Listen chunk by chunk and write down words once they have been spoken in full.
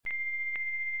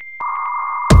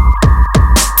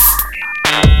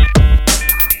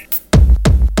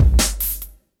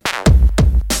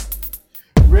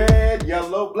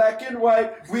black and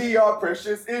white. We are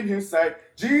precious in his sight.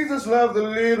 Jesus loves the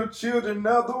little children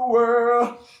of the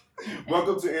world.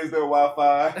 Welcome to Is There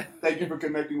Wi-Fi? Thank you for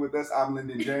connecting with us. I'm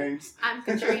Lyndon James. I'm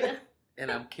Katrina. And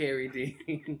I'm Carrie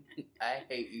D. I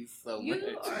hate you so much.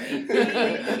 You are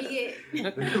an idiot.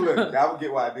 Look, I will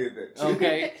get why I did that.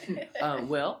 Okay.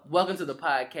 Well, welcome to the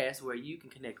podcast where you can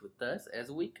connect with us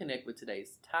as we connect with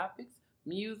today's topics,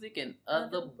 music, and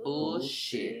other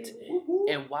bullshit.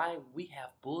 And why we have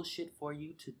bullshit for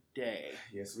you today.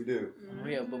 Yes, we do.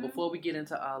 Yeah, but before we get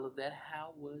into all of that,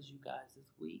 how was you guys this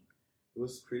week? It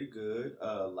was pretty good.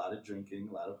 A lot of drinking,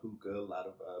 a lot of hookah, a lot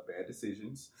of bad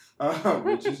decisions,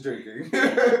 which is drinking.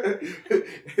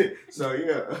 So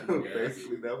yeah,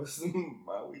 basically that was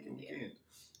my weekend.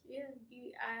 Yeah,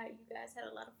 you guys had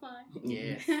a lot of fun.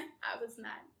 Yeah. I was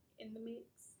not in the mix,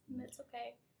 and that's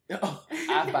okay. Oh,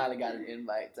 I finally got an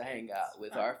invite to hang out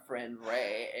with our friend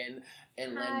Ray and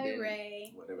Hi, Lyndon.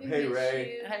 Ray. Whatever. We Hey, miss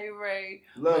Ray. you. Hey Ray.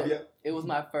 Love ya. It was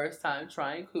my first time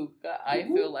trying hookah. I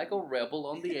feel like a rebel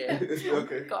on the edge.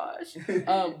 Okay. Gosh.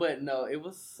 But no, it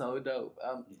was so dope.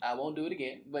 I won't do it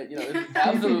again, but you know, it's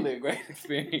absolutely a great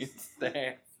experience to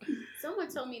have. Someone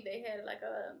told me they had like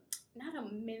not a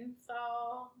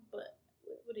menthol, but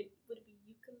would it be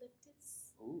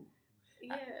eucalyptus? Ooh.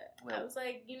 Yeah. Well- I was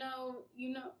like, you know,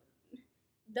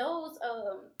 those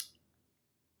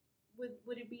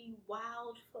would it be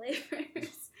wild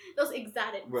flavors? Those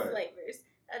exotic Right. flavors.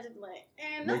 I just like,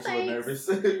 no Makes you a little thanks.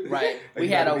 nervous. Right. Like, We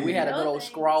had a gotta be good No old thanks.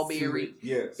 strawberry.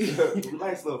 Yes.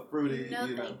 Nice little fruity. No,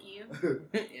 you know. thank you.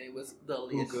 And it was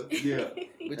delicious. Hookah. Yeah.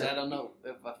 Which I don't know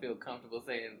if I feel comfortable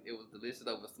saying it was delicious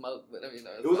over smoke, but I mean,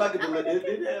 It was like I it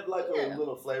did have like Yeah. a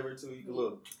little flavor to it.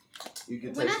 You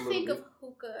could When taste I a little think bit. of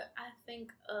hookah, I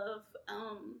think of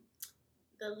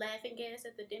the laughing gas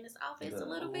at the dentist's office a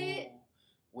little bit.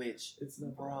 Which, It's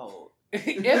not bro.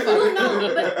 Well,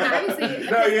 no, but obviously,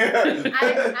 No, yeah.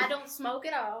 I don't smoke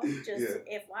at all, just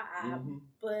FYI. Mhm.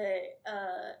 But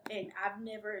and I've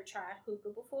never tried hookah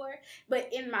before.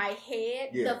 But in my head,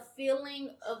 Yeah. the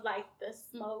feeling of like the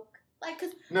smoke, like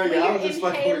because No, when yeah, I you're was just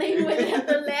fucking with inhaling you. with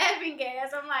the laughing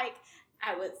gas, I'm like,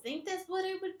 I would think that's what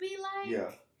it would be like. Yeah,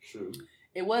 true.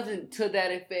 It wasn't to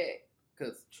that effect,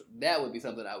 because that would be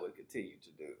something I would continue to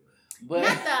do. But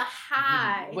Not the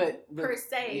high but per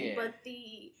se, yeah. but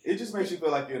the It just makes you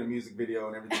feel like you're in a music video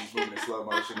and everything's moving in slow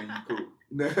motion and you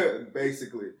cool.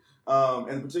 Basically. And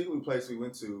the particular place we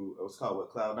went to, it was called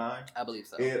Cloud9. I believe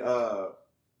so.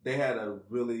 They had a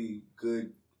really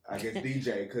good, I guess,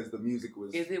 DJ because the music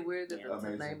was. Is it weird that Yeah. the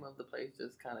Amazing. name of the place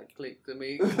just kind of clicked to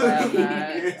me? Cloud9.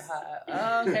 Yes.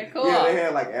 Oh, okay, cool. Yeah, they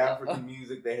had like African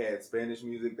music, they had Spanish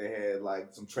music, they had like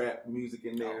some trap music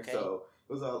in there. Okay. So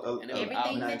it was all And it was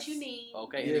everything nice. that you need.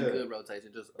 Okay, Yeah. in a good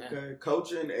rotation. Just Okay,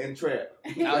 coaching and trap. I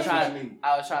was That's what trying. you need.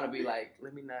 I was trying to be like,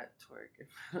 let me not twerk,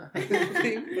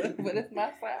 but it's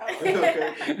my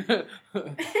Okay.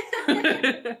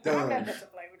 I Done. got nothing to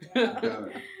play with y'all.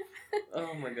 Done.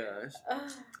 Oh my gosh.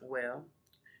 Well,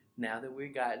 now that we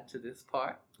got to this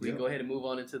part, we Yep. go ahead and move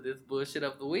on into this bullshit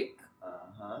of the week.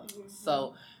 Uh-huh.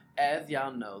 So, as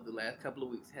y'all know, the last couple of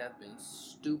weeks have been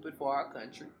stupid for our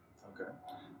country. Okay.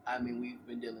 I mean, we've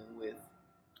been dealing with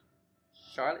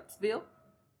Charlottesville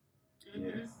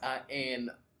Yes. and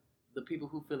the people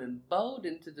who feel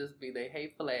emboldened to just be their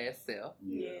hateful ass self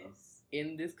Yeah. Yes.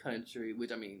 in this country,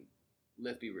 which I mean,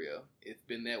 let's be real, it's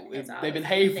been that It's they've been always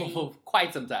hateful been. for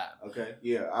quite some time. Okay.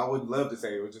 Yeah, I would love to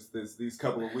say it was just these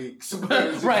couple of weeks. But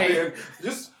it's just Right. been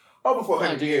just over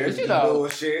 400 years. You You know.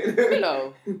 bullshit. You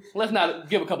know, let's not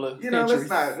give a couple of You know, centuries.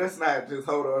 let's not just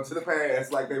hold on to the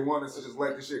past like they want us to just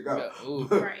let the shit go. Yeah, ooh.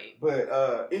 Right.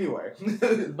 But anyway.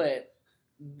 But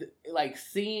like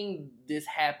seeing this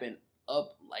happen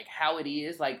up like how it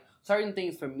is, like certain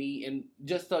things for me, and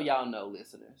just so y'all know,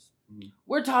 listeners, Mhm.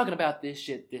 we're talking about this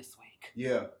shit this week.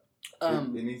 Yeah.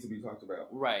 Um, it needs to be talked about.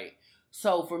 right.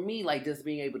 So for me, like just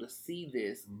being able to see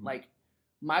this, Mhm. like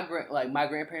my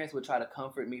grandparents would try to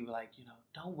comfort me, like, you know,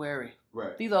 don't worry,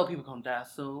 Right. these old people gonna die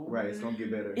soon. Right. It's gonna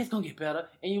get better. It's gonna get better.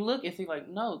 And you look and see, like,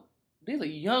 no, these are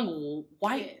young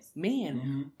white Yes. men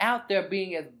Mhm. out there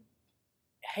being as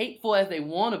hateful as they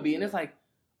want to be, and it's like,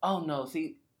 oh no,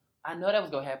 see, I know that was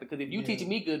gonna happen because if you Yeah. teaching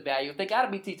me good values, they gotta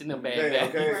be teaching them bad Yeah, values.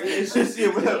 okay. Right. It's just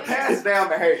Yeah. pass down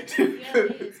the hate. Yeah,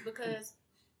 it is because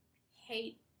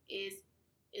hate is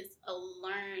a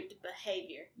learned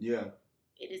behavior. Yeah.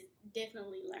 It is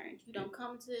definitely learned. You don't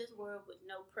come to this world with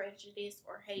no prejudice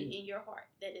or hate in your heart.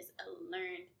 That is a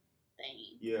learned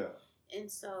thing. Yeah.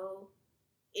 And so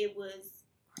it was,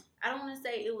 I don't want to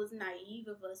say it was naive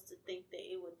of us to think that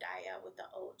it would die out with the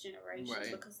old generations,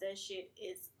 Right. because that shit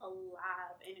is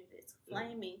alive and it is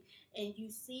flaming. And you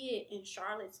see it in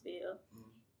Charlottesville.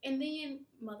 And then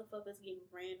motherfuckers getting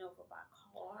ran over by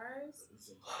cars,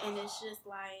 and it's just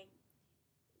like,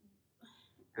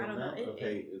 The I don't know. amount of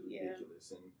hate is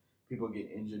ridiculous, and people get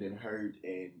injured and hurt,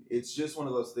 and it's just one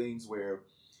of those things where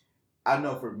I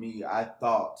know for me, I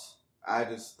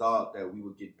just thought that we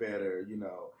would get better,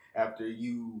 after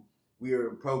we were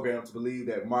programmed to believe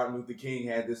that Martin Luther King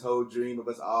had this whole dream of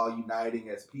us all uniting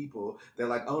as people. They're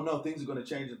like, oh no, things are going to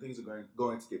change and things are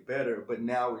going to get better. But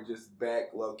now we're just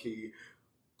back low key,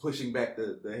 pushing back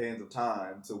the hands of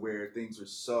time to where things are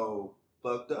so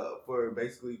fucked up for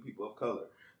basically people of color.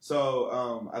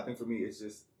 So I think for me,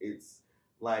 it's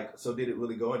like, so did it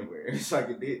really go anywhere? It's like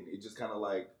it didn't. It just kind of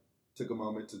like took a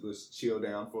moment to just chill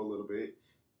down for a little bit,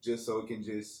 just so it can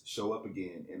just show up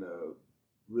again in a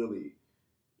really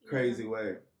crazy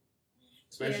way,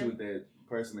 especially with that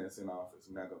person that's in office.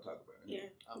 We're not gonna talk about it. Yeah,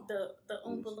 the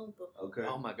Oompa Loompa. Okay.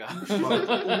 Oh my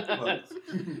god.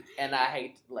 And I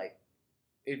hate, like,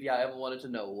 if y'all ever wanted to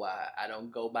know why I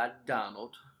don't go by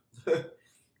Donald,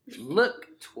 look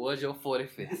towards your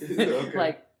 45th. Okay.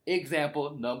 Like,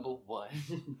 example number 1.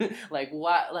 Like,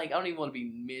 why? Like, I don't even want to be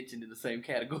mentioned in the same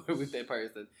category with that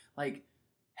person. Like,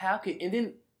 how do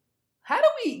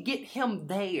we get him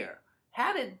there?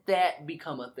 How did that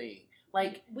become a thing?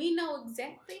 Like, we know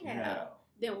exactly how. Yeah.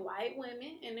 Them white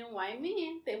women and them white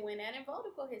men, they went out and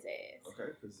voted for his ass.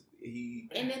 Okay, because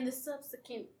and then the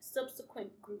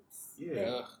subsequent groups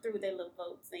that threw their little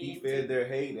votes in. He fed their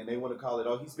hate, and they want to call it,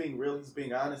 oh, he's being real, he's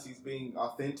being honest, he's being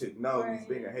authentic. No, right. He's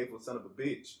being a hateful son of a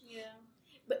bitch. Yeah,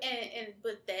 but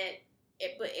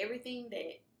everything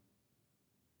that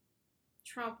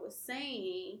Trump was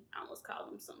saying, I almost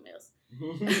called him something else.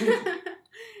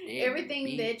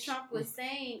 Everything that Trump was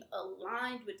saying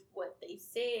aligned with what they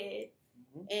said,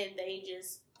 and they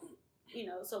just,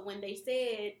 so when they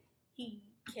said he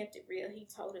kept it real, he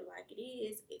told it like it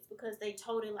is, it's because they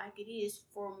told it like it is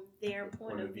from their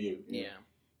point of view. Yeah.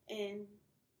 And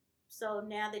so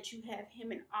now that you have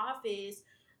him in office,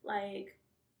 like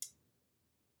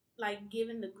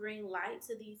giving the green light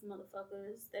to these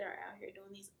motherfuckers that are out here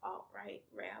doing these alt-right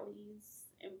rallies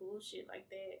and bullshit like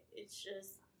that, it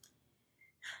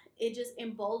just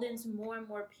emboldens more and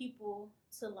more people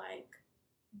to like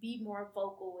be more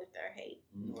vocal with their hate.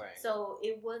 Right. So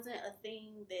it wasn't a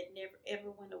thing that never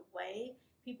ever went away.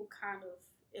 People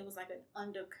it was like an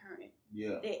undercurrent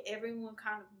that everyone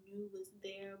kind of knew was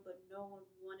there, but no one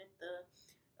wanted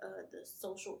the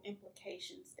social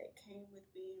implications that came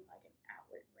with being like an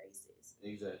outward racist.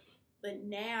 Exactly. But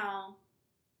now,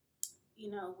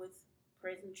 with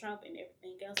President Trump and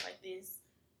everything else like this,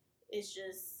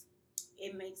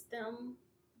 it makes them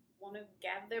want to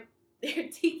gather their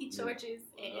tiki torches.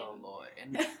 And oh Lord,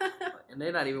 and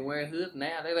they're not even wearing hoods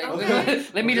now. They're like, okay.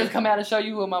 Let me just come out and show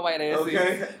you who my white ass is.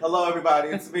 Okay, hello everybody,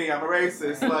 it's me. I'm a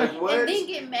racist. Like what? And then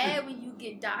get mad when you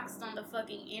get doxxed on the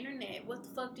fucking internet. What the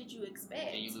fuck did you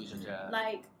expect? And you lose your job.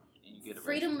 Like, you get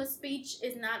freedom of speech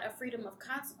is not a freedom of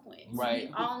consequence. Right.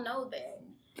 We all know that.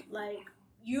 Like,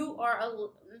 you're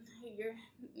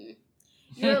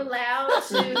allowed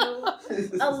to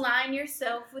align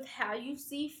yourself with how you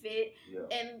see fit,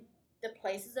 and the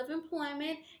places of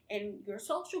employment and your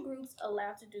social groups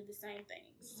allowed to do the same thing.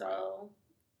 So,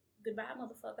 goodbye,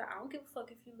 motherfucker. I don't give a fuck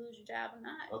if you lose your job or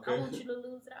not. Okay. I want you to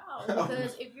lose it all.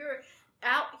 Because if you're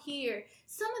out here,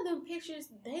 some of them pictures,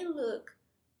 they look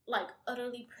like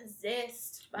utterly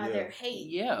possessed by their hate.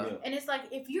 Yeah. And it's like,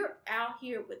 if you're out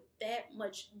here with that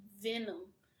much venom,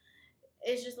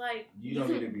 it's just like, you don't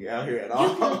need to be out here at all.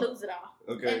 You can lose it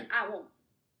all. Okay. And I won't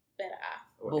bet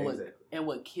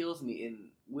What kills me, and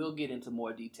we'll get into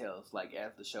more details like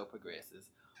as the show progresses,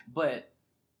 but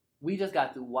we just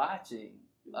got through watching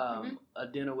A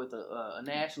Dinner with a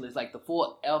Nationalist, like the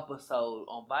 4th episode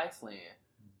on Viceland,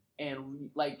 and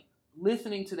like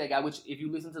listening to that guy, which if you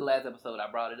listen to the last episode,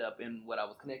 I brought it up in what I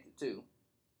was connected to.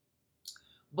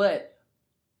 But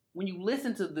when you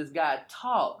listen to this guy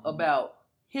talk about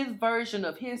his version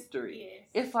of history,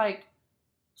 it's like,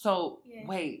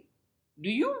 wait,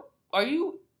 are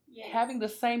you having the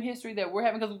same history that we're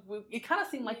having? Because it kind of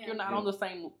seemed like you're not on the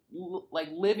same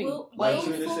living. Like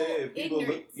Trina said,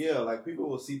 people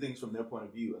will see things from their point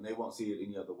of view and they won't see it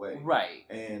any other way. Right.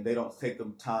 And they don't take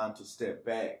them time to step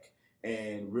back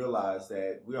and realize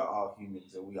that we are all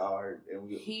humans and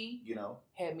he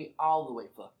had me all the way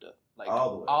fucked up. Like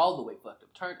all the way fucked up.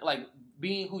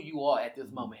 Being who you are at this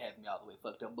moment has me all the way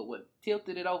fucked up. But what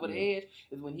tilted it over the edge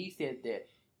is when he said that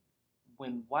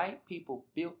when white people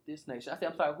built this nation. I said,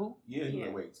 I'm sorry, who? Yeah, he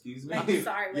went, wait, excuse me. Like,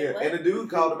 sorry, wait, what? And the dude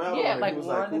called him out on it. like, he was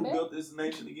like, who built this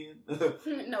nation again?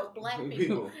 No, black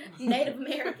people. Native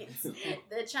Americans.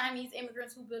 The Chinese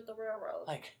immigrants who built the railroad.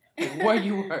 Like, where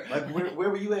you were. Like, where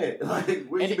were you at? Like,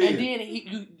 where you been?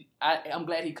 And then I'm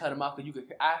glad he cut him off, because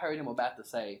I heard him about to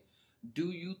say,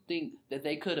 do you think that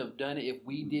they could have done it if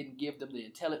we didn't give them the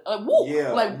intelligence? Woo!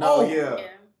 Yeah. Like, no, whoa!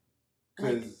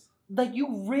 Yeah. Like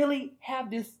you really have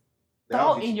this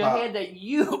thought in your head that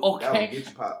you, okay, that would get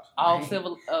you popped. All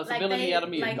civility out of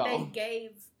me like is gone. They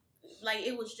gave, like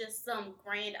it was just some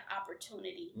grand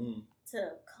opportunity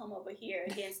to come over here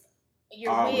against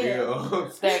your will.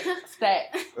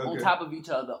 Stack on top of each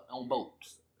other on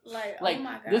boats. Like oh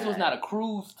my God. This was not a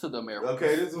cruise to the Americas.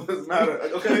 Okay, this was not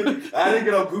I didn't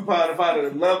get on Groupon to find a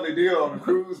lovely deal on a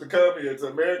cruise to come here to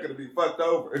America to be fucked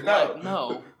over.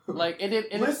 No. Like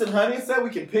listen, honey, it said we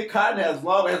can pick cotton as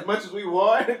much as we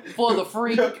want for the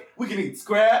free. We can eat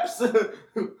scraps.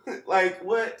 Like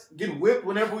what? Get whipped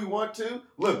whenever we want to.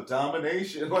 Look,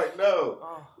 domination. Like no.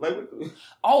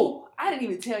 I didn't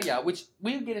even tell y'all. Which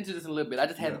we'll get into this in a little bit. I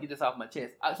just had to get this off my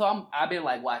chest. I've been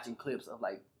like watching clips of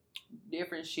like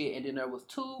different shit, and then there was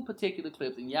 2 particular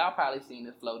clips, and y'all probably seen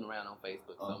this floating around on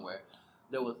Facebook somewhere.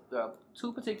 There are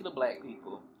 2 particular black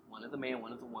people. One is a man,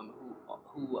 one is a woman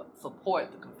who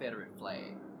support the Confederate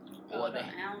flag. I don't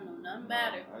know nothing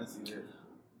about it. I didn't see that.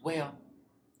 Well,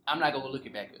 I'm not gonna look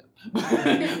it back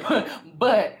up.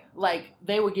 But like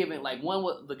they were given like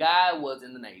the guy was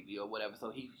in the Navy or whatever,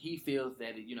 so he feels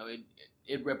that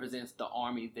it represents the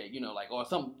army that or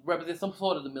represents some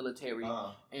sort of the military,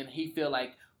 and he feel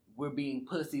like we're being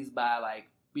pussies by like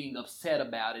being upset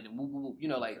about it and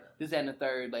like this, that, and the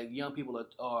third. Like young people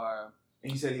are.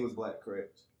 And you said he was black,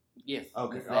 correct? Yes.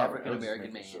 Okay. This African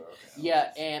American man. Sure. Okay.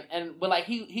 Yeah, but like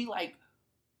he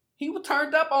was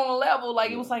turned up on a level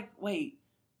like it was like, wait,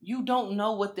 you don't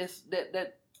know what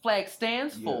that flag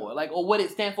stands for, like, or what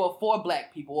it stands for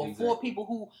black people or for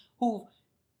people who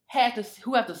have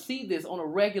to see this on a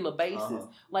regular basis.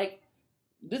 Like,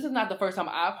 this is not the first time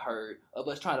I've heard of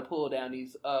us trying to pull down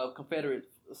these Confederate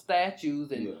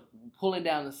statues and pulling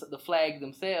down the flag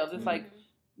themselves. It's like,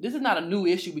 this is not a new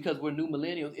issue because we're new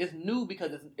millennials. It's new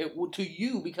because to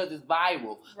you because it's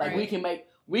viral. Like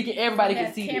everybody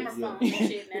can see this.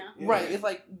 Shit now. Right. It's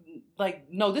like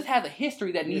no, this has a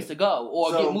history that needs to go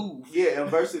or get moved. Yeah, and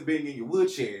versus being in your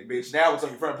woodshed, bitch. Now it's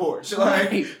on your front porch.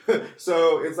 Like,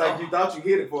 so it's like you thought you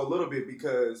hid it for a little bit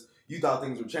because you thought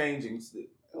things were changing.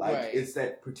 Like it's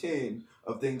that pretend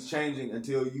of things changing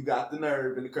until you got the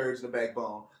nerve and the courage and the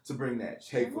backbone to bring that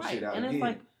hateful shit out and again.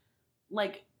 It's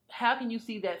like how can you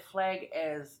see that flag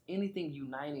as anything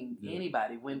uniting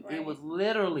anybody when it was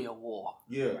literally a war?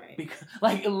 Yeah. Because,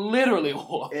 literally a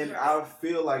war. And I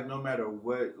feel like no matter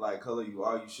what color you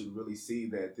are, you should really see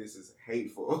that this is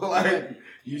hateful.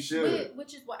 You should.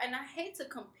 Which is why, and I hate to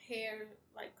compare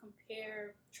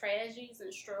tragedies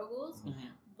and struggles,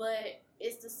 but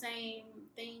it's the same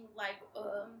thing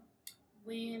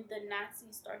when the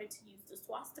Nazis started to use the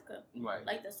swastika. Right.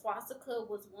 Like the swastika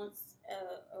was once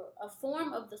a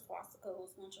form of the swastika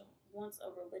was once a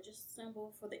religious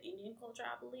symbol for the Indian culture,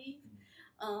 I believe.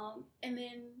 And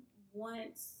then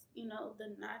once,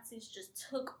 the Nazis just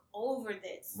took over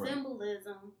that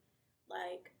symbolism,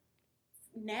 like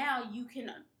now you can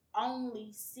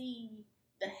only see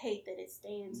the hate that it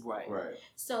stands for. Right.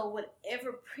 So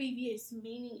whatever previous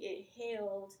meaning it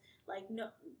held, like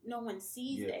no one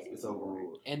sees that anymore. It's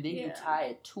overruled. And then you tie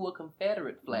it to a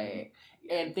Confederate flag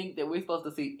and think that we're supposed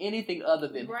to see anything other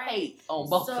than hate on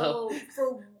both of them.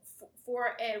 So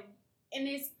and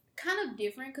it's kind of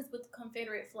different because with the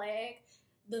Confederate flag,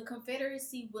 the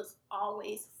Confederacy was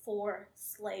always for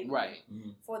slavery, right?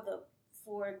 For the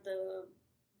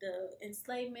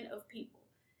enslavement of people.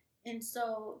 And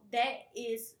so that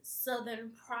is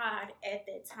Southern pride at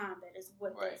that time. That is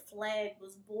what that flag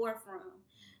was born from.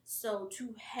 So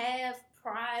to have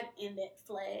pride in that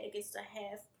flag is to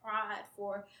have pride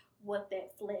for what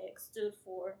that flag stood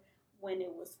for when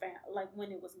it was found,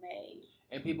 when it was made.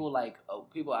 And people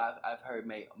I've heard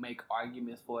make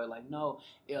arguments for it, like, no,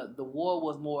 the war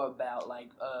was more about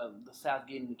the South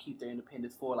getting to keep their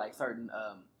independence for certain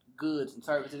goods and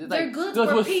services. It's they're goods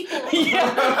for people.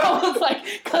 Yeah, I was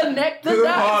like, connect the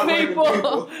dots,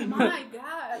 people. My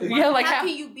God. Yeah, how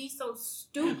can you be so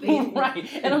stupid? Right.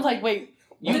 And I'm like, wait,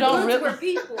 you the don't goods really. Were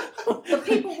people. The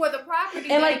people were the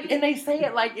property. And they say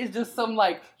it like it's just some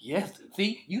yes,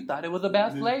 see, you thought it was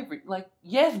about slavery. Like,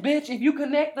 yes, bitch, if you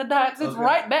connect the dots, it's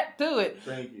right back to it.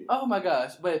 Thank you. Oh my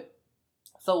gosh. But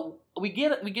so we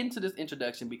get into this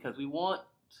introduction because we want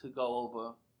to go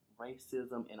over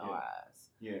racism in our eyes.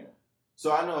 Yeah.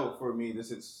 So I know for me,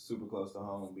 this is super close to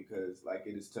home because like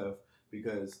it is tough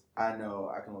because I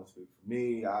know I can only speak for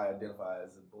me. I identify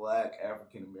as a Black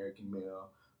African American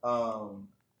male,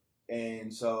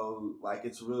 and so like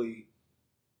it's really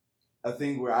a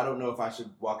thing where I don't know if I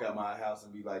should walk out my house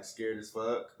and be like scared as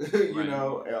fuck, you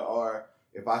know, or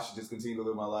if I should just continue to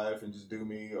live my life and just do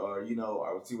me, or you know,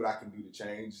 or see what I can do to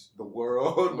change the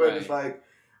world. But it's like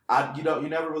you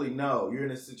never really know. You're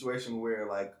in a situation where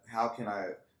like, how can I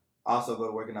also go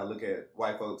to work and I look at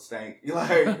white folks stink? Like,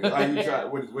 are you try?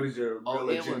 What is your real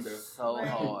agenda? It was so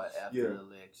hard after the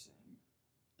election.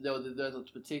 There's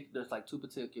like two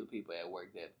particular people at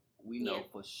work that we know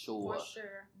for sure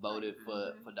voted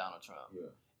for Donald Trump. Yeah.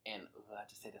 And I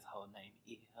just said his whole name.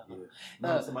 Yeah.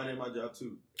 No, somebody in my job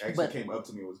too actually came up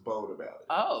to me and was bold about it.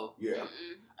 Oh. Yeah.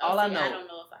 All I know. I don't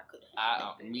know if I could.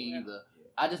 Me either.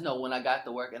 I just know when I got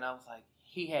to work and I was like,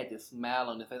 he had this smile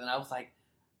on his face, and I was like,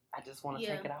 I just want to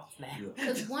take it off now.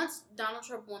 Because once Donald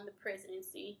Trump won the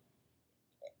presidency,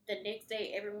 the next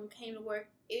day everyone came to work.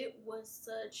 It was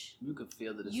such. You could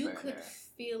feel the despair. You could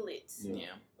feel it.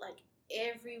 Yeah. Like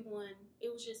everyone,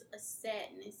 it was just a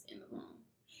sadness in the room.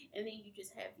 And then you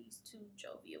just have these two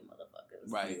jovial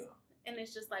motherfuckers. Right. And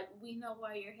it's just like, we know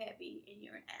why you're happy and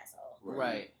you're an asshole.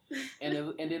 Right. and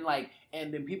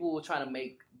then people were trying to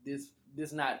make this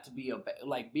not to be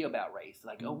about race.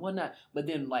 Like, oh, what not? But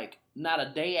then, like, not a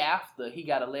day after he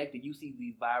got elected, you see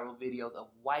these viral videos of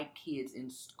white kids in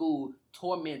school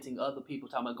tormenting other people,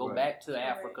 talking about go back to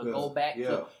Africa, go back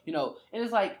to, you know, and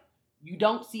it's like, you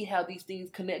don't see how these things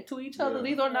connect to each other.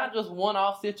 These are not just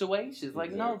one-off situations.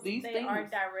 Like, no, these things are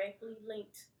directly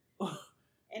linked.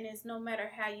 And it's no matter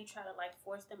how you try to, like,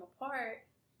 force them apart,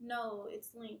 no,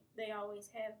 it's linked. They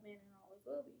always have been and always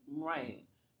will be. Right.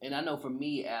 And I know for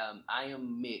me, I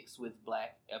am mixed with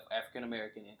Black, African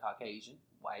American, and Caucasian,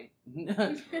 white.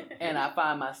 And I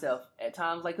find myself at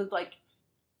times, like, cause like,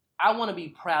 I want to be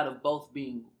proud of both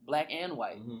being Black and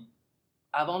white. Mm-hmm.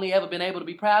 I've only ever been able to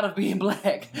be proud of being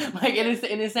Black. Like, and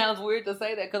it sounds weird to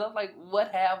say that because I'm like, what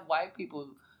have white people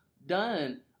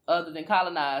done other than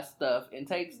colonize stuff and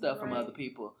take stuff from other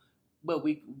people? But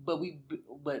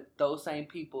those same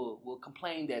people will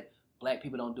complain that Black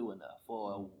people don't do enough,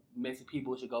 or Mexican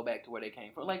people should go back to where they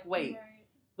came from. Like, wait,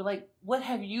 but like, what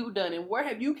have you done and where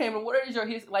have you came from? What is your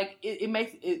history? Like, it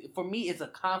makes it for me. It's a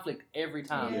conflict every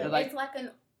time. Yeah. Like, it's like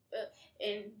and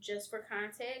just for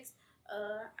context.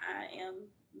 I am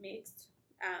mixed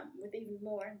with even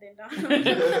more than Donald.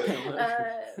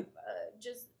 I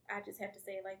just have to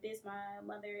say it like this. My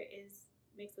mother is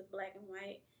mixed with Black and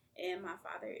white, and my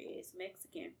father is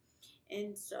Mexican.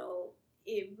 And so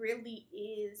it really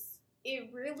is a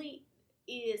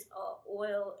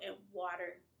oil and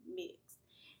water mix.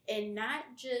 And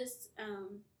not just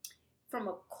from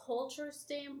a culture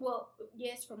standpoint. Well,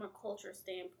 yes, from a culture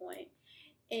standpoint.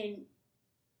 And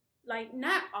like,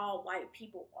 not all white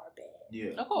people are bad.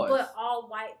 Yeah, of course. But all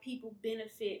white people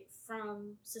benefit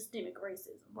from systemic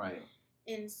racism. Right.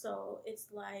 And so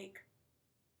it's like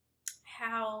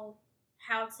how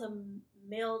to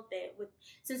meld that with,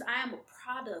 since I am a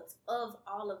product of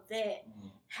all of that,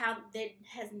 how that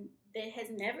has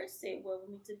never sit well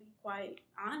with me, to be quite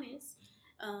honest.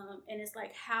 And it's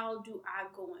like, how do I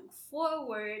going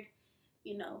forward,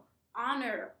 you know,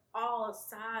 honor all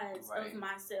sides of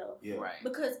myself. Yeah. Right.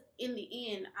 Because in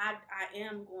the end, I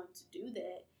am going to do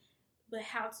that. But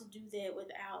how to do that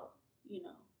without, you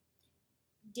know,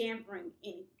 dampering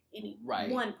any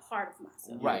one part of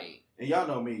myself. Right. And y'all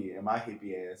know me and my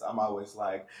hippie ass. I'm always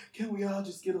like, can we all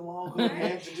just get along, hold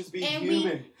hands, and just be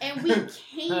human? We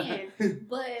can,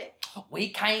 but we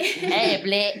can't have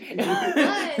Black.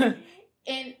 But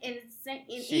and even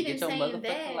saying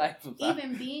that,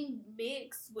 even being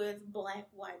mixed with Black,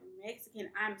 white, and Mexican,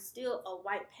 I'm still a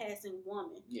white passing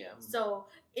woman. Yeah. So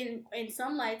in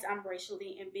some lights, I'm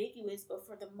racially ambiguous, but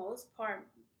for the most part,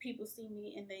 people see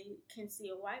me and they can see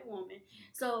a white woman.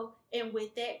 So, and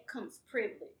with that comes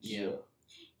privilege. Yeah.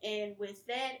 And with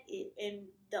that, and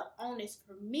the onus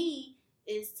for me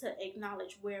is to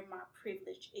acknowledge where my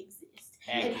privilege exists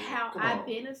and how I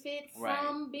benefit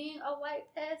from being a white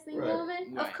passing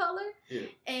woman of color,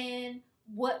 and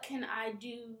what can I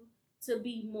do to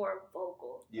be more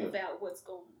vocal about what's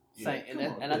going on.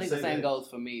 And I think the same goes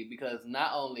for me, because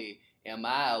not only am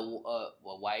I a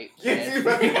white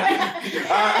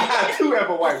I too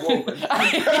have a white woman.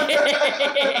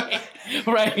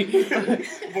 Right.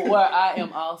 But where I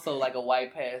am also like a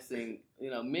white passing,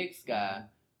 mixed guy,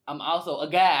 I'm also a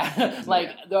guy. Like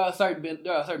there are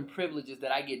certain privileges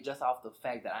that I get just off the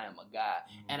fact that I am a guy,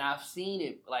 and I've seen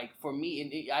it. Like for me,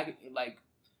 and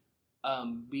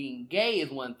being gay is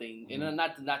one thing, and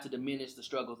not to diminish the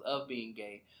struggles of being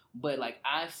gay, but like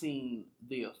I've seen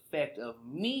the effect of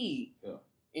me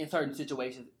in certain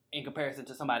situations in comparison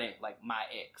to somebody like my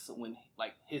ex when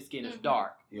like his skin is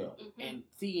dark, and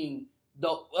seeing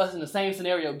us in the same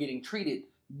scenario getting treated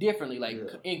differently, like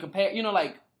in compare,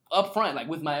 like up front, like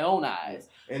with my own eyes.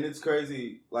 And it's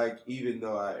crazy, like even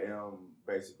though I am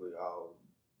basically all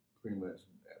pretty much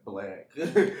black,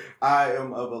 I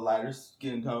am of a lighter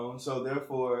skin tone, so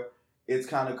therefore it's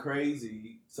kind of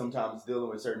crazy sometimes dealing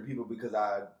with certain people because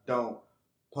I don't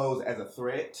pose as a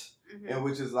threat, and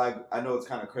which is like, I know it's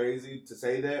kind of crazy to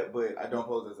say that, but I don't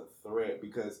pose as a threat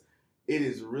because it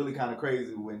is really kind of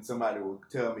crazy when somebody will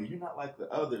tell me, you're not like the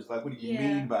others. Like, what do you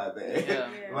mean by that?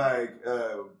 Like,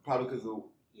 probably because of...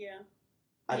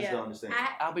 I just don't understand.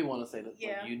 I'll be wanting to say that.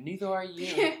 Yeah. You neither are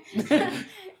you.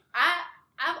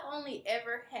 I've only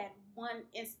ever had one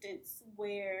instance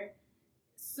where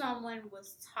someone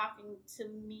was talking to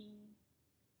me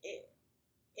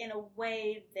in a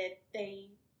way that they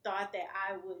thought that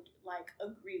I would like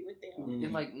agree with them.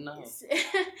 You're like, no.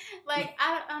 Like,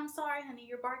 I'm sorry, honey,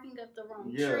 you're barking up the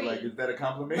wrong tree. Yeah, like, is that a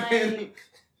compliment?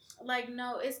 Like,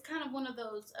 no, it's kind of one of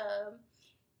those,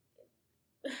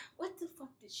 what the fuck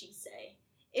did she say?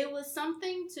 It was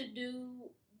something to do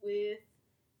with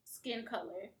skin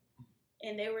color.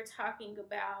 And they were talking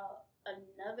about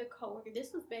another coworker.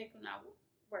 This was back when I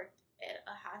worked at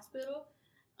a hospital.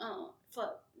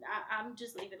 I'm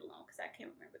just leaving it alone because I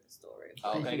can't remember the story.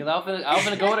 Okay, because I was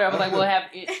gonna go there. I was like,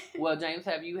 well, James,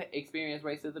 have you experienced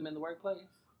racism in the workplace?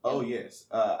 Oh yes,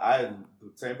 I am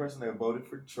the same person that voted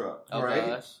for Trump. Oh right?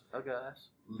 Gosh, oh gosh.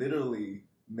 Literally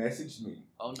messaged me.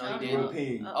 Oh no, he didn't.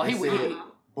 Ping, he said,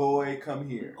 "Boy, come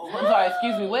here." Oh, I'm sorry.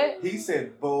 Excuse me. What? He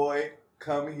said, "Boy,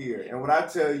 come here." And when I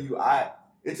tell you,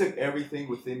 it took everything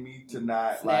within me to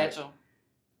not snatch him.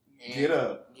 Get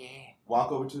up,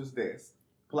 walk over to his desk,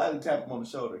 politely tap him on the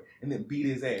shoulder, and then beat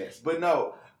his ass. But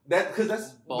no, that's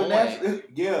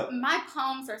my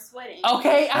palms are sweating.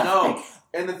 Okay, I know.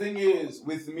 And the thing is,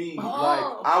 with me, like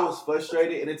I was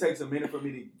frustrated, and it takes a minute for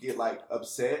me to get like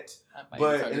upset, and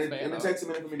it takes a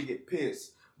minute for me to get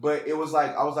pissed. But it was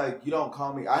like, I was like, you don't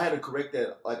call me. I had to correct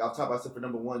that. Like off top, I said, for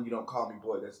number one, you don't call me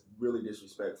boy. That's really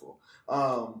disrespectful.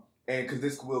 And because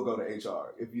this will go to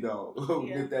HR if you don't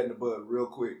nip that in the bud real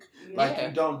quick. Like,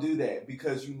 you don't do that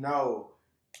because you know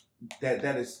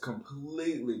that is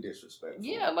completely disrespectful.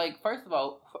 Yeah, like, first of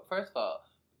all,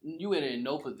 you ain't in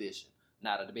no position.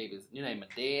 Now that the baby's, your name is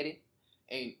daddy.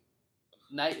 It's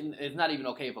not even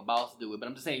okay if a boss do it, but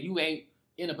I'm just saying, you ain't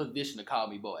in a position to call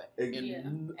me boy.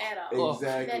 At all.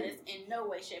 Exactly. That is in no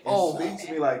way, shape, or form. Speak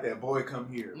to me like that. Boy, come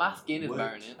here. My skin is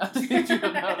burning.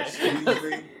 Excuse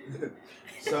me.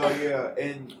 So, yeah,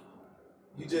 and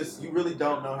you really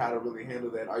don't know how to really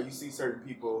handle that. Or you see certain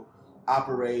people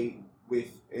operate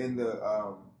in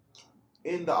the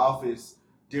office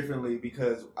differently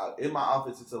because in my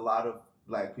office, it's a lot of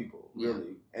black people,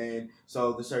 really. And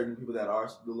so the certain people the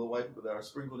little white people that are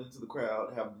sprinkled into the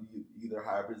crowd have either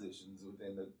higher positions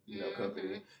within the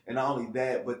company. And not only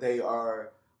that, but they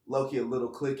are low-key a little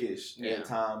cliquish at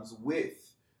times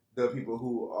with the people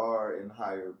who are in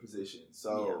higher positions.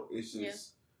 So it's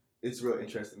just, it's real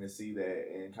interesting to see that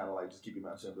and kind of like just keep your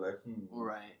mouth shut and be like,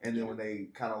 Right. And then when they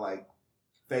kind of like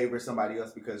favor somebody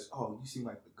else because, oh, you seem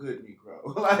like the good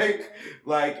Negro.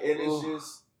 And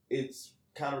it's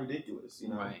kind of ridiculous, you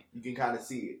know? Right. You can kind of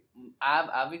see it.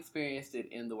 I've experienced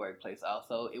it in the workplace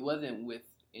also. It wasn't with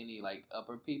any like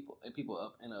people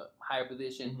up in a higher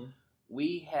position. Mm-hmm.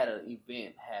 We had an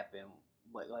event happen.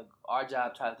 Like our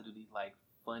job tries to do these like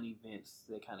fun events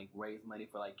that kind of raise money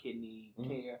for like kidney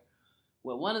care.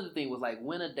 Well, one of the things was like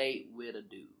win a date with a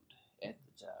dude at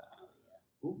the job.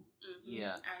 Oh, yeah.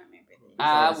 Yeah. I remember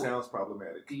that. Sounds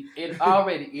problematic. It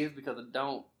already is because I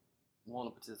don't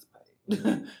want to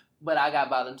participate. But I got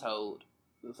voluntold.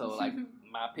 So like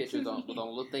my pictures was on a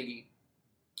little thingy.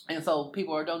 And so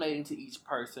people are donating to each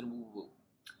person.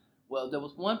 Well, there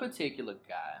was one particular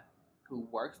guy who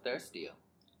works there still.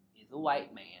 He's a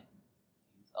white man.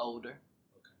 He's older.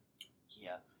 Okay.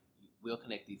 Yeah. We'll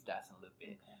connect these dots in a little bit.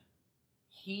 Okay.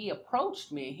 He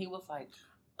approached me and he was like,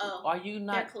 are you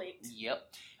not... That clicked.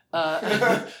 Yep.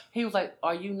 He was like,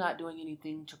 are you not doing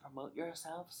anything to promote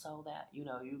yourself so that, you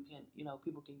can,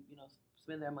 people can,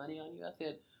 spend their money on you? I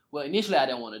said, well, initially I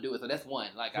didn't want to do it. So that's one.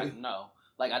 Like, I don't know.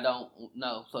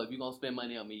 So if you're going to spend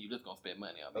money on me, you're just going to spend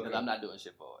money on me because I'm not doing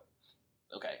shit for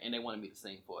it. Okay. And they wanted me to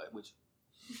sing for it, which...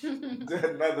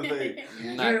 Another thing.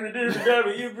 I'm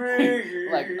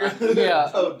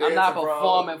not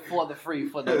performing for the free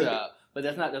for the job. But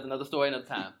that's another story another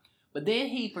time. But then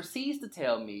he proceeds to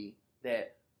tell me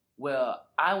that well,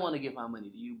 I want to give my money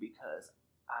to you because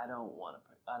I don't want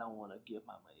to give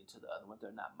my money to the other ones.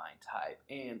 They're not my type.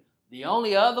 And the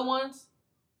only other ones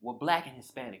were Black and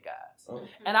Hispanic guys. Oh.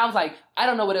 And I was like, I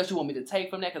don't know what else you want me to take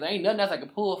from that because there ain't nothing else I can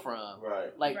pull from.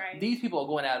 Right. Like, these people are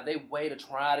going out of their way to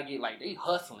try to get, like, they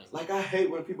hustling. Like, I hate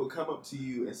when people come up to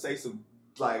you and say some,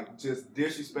 like, just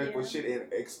disrespectful shit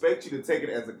and expect you to take it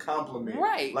as a compliment.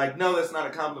 Right. Like, no, that's not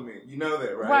a compliment. You know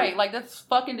that, right? Right. Like, that's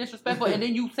fucking disrespectful. And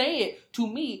then you say it to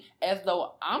me as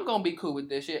though I'm going to be cool with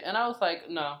this shit. And I was like,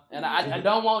 no. And I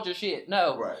don't want your shit.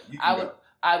 No. Right.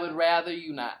 I would rather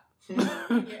you not.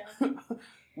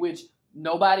 Which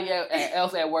nobody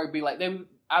else at work be like,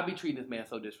 I'll be treating this man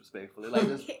so disrespectfully. Like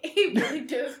this. He really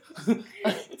do. to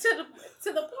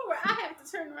the point where I have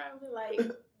to turn around and be like,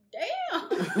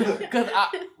 damn. Because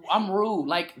I'm rude.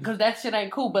 Like, because that shit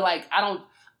ain't cool. But, like,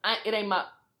 it ain't my...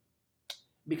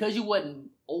 Because you wasn't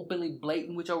openly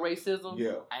blatant with your racism,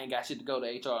 I ain't got shit to go to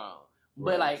HR on.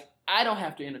 But, like, I don't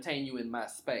have to entertain you in my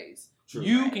space. True.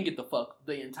 You can get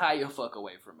the entire fuck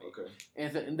away from me. Okay.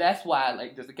 And that's why,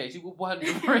 like, just in case you were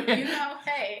wondering, you know,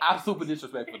 hey, I'm super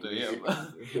disrespectful to him.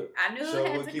 I knew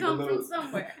it had to come from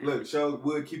somewhere. Look, Show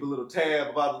would keep a little tab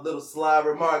about the little sly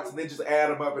remarks and then just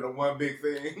add them up into one big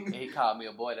thing. He called me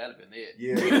a boy, that'd have been it.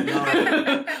 Yeah.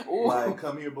 No, like,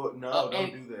 come here, boy. No,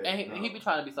 don't do that. And he be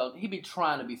trying to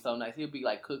be so nice. He'll be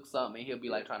like, cook something, and he'll be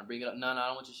like trying to bring it up. No, I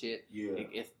don't want your shit. Yeah.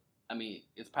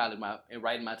 It's probably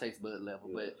right in my taste bud level,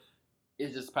 but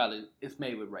it's just it's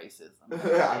made with racism.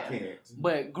 I can't.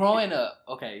 But growing up,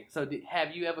 okay, so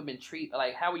have you ever been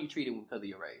how were you treated because of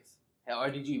your race? Or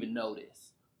did you even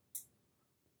notice?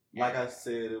 Like I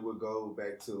said, it would go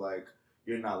back to, like,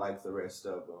 you're not like the rest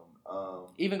of them.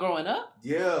 Even growing up?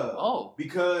 Yeah. Oh.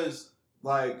 Because,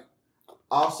 like,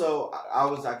 also, I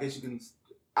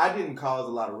didn't cause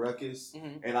a lot of ruckus,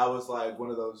 and I was, like, one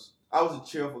of those, I was a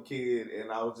cheerful kid,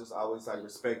 and I was just always, like,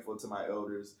 respectful to my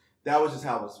elders. That was just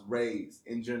how I was raised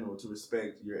in general, to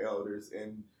respect your elders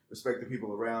and respect the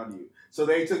people around you. So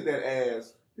they took that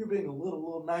as, you're being a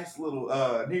little nice little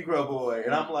Negro boy.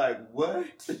 And I'm like, what?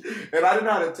 And I didn't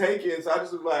know how to take it. So I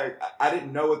just was like, I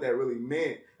didn't know what that really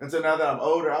meant. Until now that I'm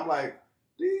older, I'm like,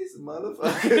 these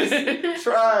motherfuckers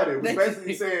tried it. It was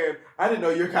basically saying, I didn't know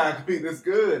your kind could be this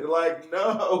good. Like,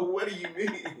 no, what do you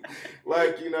mean?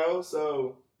 Like, you know,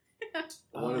 so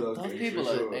one of those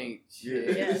people ain't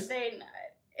shit. Yeah, they not.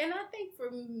 And I think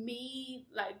for me,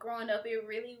 like, growing up, it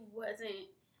really wasn't,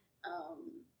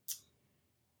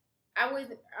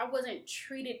 I wasn't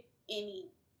treated any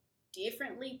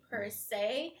differently per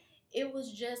se. It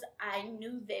was just, I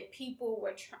knew that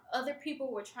other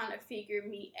people were trying to figure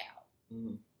me out.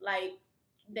 Mm-hmm. Like,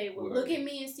 they would look at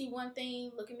me and see one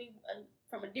thing, look at me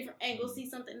from a different angle, see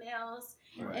something else.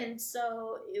 Right. And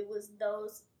so it was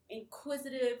those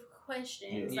inquisitive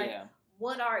questions, like,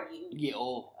 what are you? Yeah,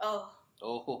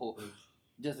 Oh,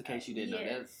 just in case you didn't know,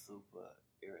 that's super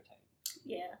irritating.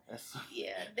 Yeah,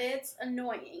 that's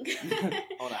annoying.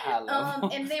 On a high level.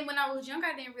 And then when I was younger,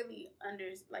 I didn't really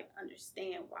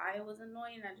understand why it was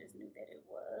annoying. I just knew that it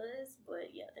was. But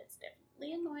yeah, that's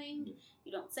definitely annoying. Mm-hmm.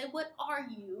 You don't say, "What are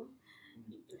you?"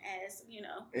 You can ask,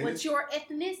 what's your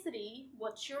ethnicity?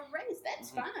 What's your race? That's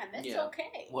fine. That's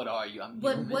okay. What are you?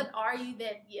 What are you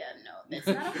that, no, that's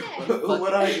not okay.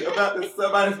 What are you?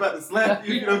 Somebody's about to slap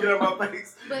you. You don't get on my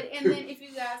face. But, and then if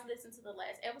you guys listen to the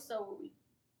last episode where we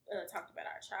talked about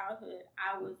our childhood,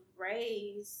 I was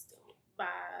raised by,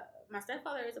 my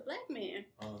stepfather is a Black man.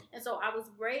 And so I was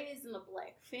raised in a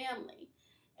Black family.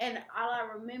 And all I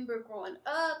remember growing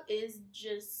up is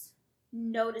just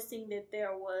noticing that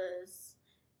there was,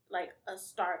 like, a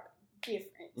stark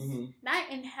difference. Mm-hmm. Not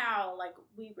in how, like,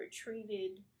 we were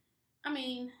treated. I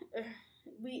mean,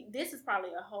 this is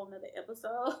probably a whole nother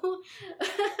episode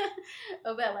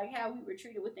about, like, how we were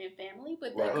treated within family,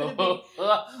 but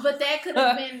that could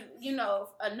have been,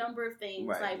 a number of things,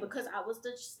 like, because I was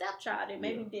the stepchild and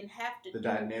maybe didn't have to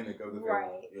dynamic of the family.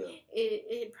 Right. Yeah.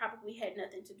 It probably had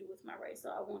nothing to do with my race,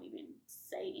 so I won't even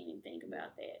say anything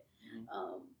about that.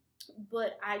 Mm-hmm.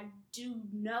 But I do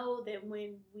know that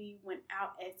when we went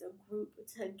out as a group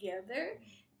together,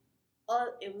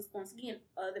 it was, once again,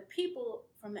 other people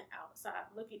from the outside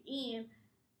looking in.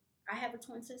 I have a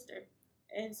twin sister.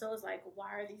 And so it's like,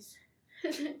 why are these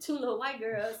two little white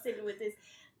girls sitting with this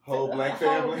whole Black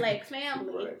family? Right.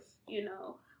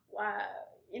 Why?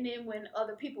 And then when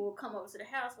other people would come over to the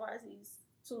house, why is these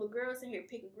two little girls in here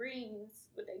picking greens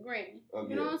with their granny?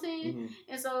 You know what I'm saying? Mm-hmm.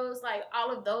 And so it was like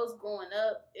all of those growing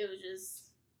up, it was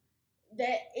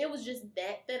just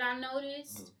that I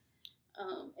noticed.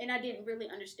 Mm-hmm. And I didn't really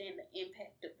understand the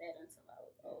impact of that until I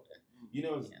was older.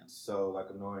 So, like,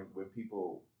 annoying when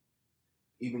people,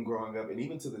 even growing up, and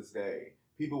even to this day,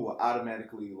 people will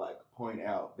automatically like point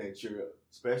out that you're,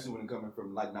 especially when it coming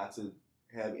from like not to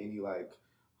have any like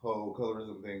whole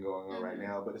colorism thing going on right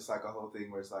now, but it's like a whole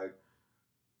thing where it's like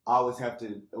I always have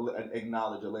to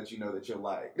acknowledge or let you know that you're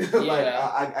light. Like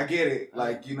I get it,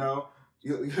 like you know.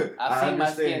 I've seen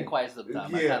my skin quite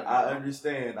sometimes. Yeah, I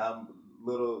understand. I'm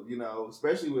little, you know,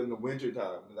 especially in the winter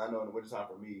time. Because I know in the winter time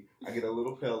for me, I get a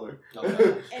little paler.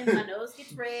 Okay. And my nose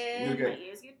gets red. My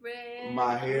ears get red.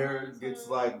 My hair gets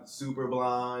like super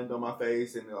blonde on my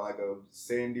face and like a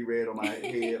sandy red on my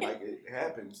head. Like it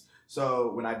happens.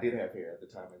 So when I did have hair at the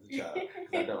time as a child,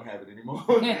 because I don't have it anymore,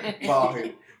 bald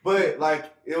head. But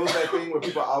like it was that thing where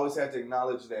people always had to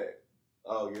acknowledge that.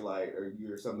 Oh, you're like, or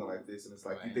you're something like this, and it's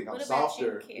like you think I'm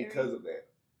softer because of that.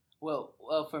 Well,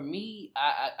 for me,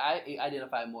 I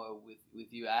identify more with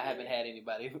you. I haven't had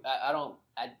anybody.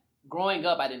 Growing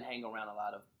up, I didn't hang around a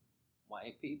lot of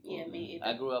white people. Yeah, me either.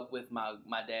 I grew up with my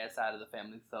dad's side of the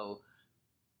family, so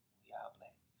we all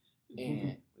black,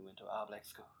 and we went to all black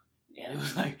school. Yeah, and it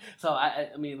was like so. I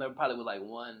mean, there probably was like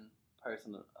one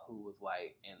person who was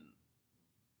white, and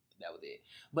that was it.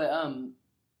 But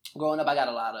growing up, I got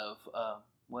a lot of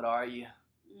 "What are you?"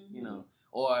 You know,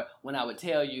 or when I would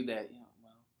tell you that, you know,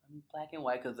 well, I'm black and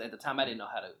white, because at the time I didn't know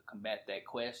how to combat that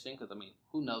question. Because I mean,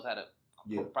 who knows how to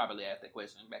properly ask that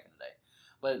question back in the day?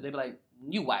 But they'd be like,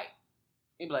 "You white?"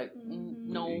 They'd be like,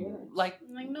 "No, like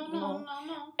no."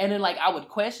 And then like I would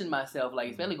question myself, like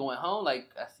especially going home. Like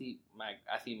I see my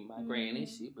granny,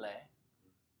 she black.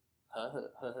 Her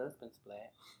husband's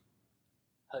black.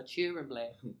 Her children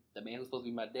black. The man who's supposed to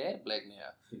be my dad black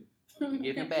now.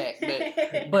 Give him back.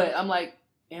 But I'm like,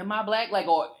 am I black? Like,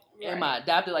 or am I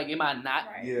adopted? Like, am I not?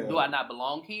 Right. Yeah. Do I not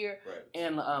belong here? Right.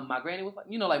 And my granny was like,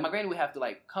 you know, like my granny would have to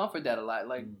like comfort that a lot.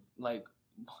 Like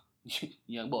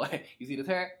young boy, you see this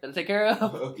hair? Gotta take care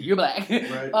of. You're black.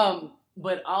 Right.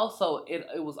 But also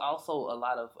it was also a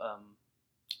lot of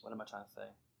what am I trying to say?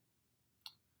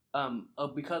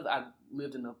 Because I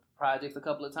lived in the projects a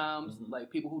couple of times,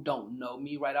 like people who don't know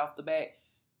me right off the bat.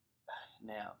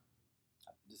 Now,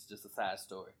 this is just a side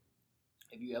story.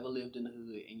 If you ever lived in the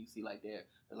hood and you see like they're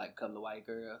like a couple of white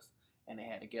girls and they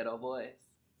had a ghetto voice,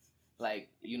 like,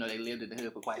 you know, they lived in the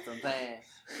hood for quite some time,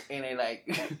 and they like,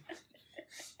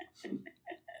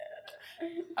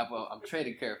 I'm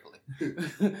treading carefully,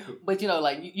 but you know,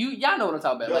 like y'all know what I'm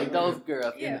talking about, like those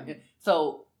girls. Yeah.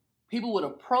 So people would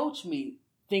approach me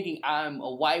thinking I'm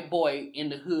a white boy in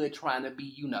the hood trying to be,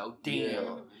 you know,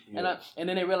 damn. Yeah. And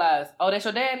then they realize, oh, that's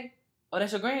your daddy? Oh,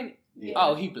 that's your granny? Yeah.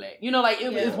 Oh, he black. You know, like,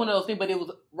 it's one of those things, but it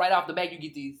was right off the bat, you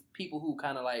get these people who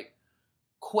kind of, like,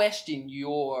 question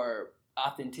your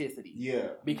authenticity. Yeah.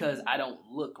 Because I don't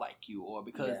look like you, or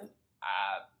because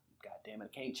God damn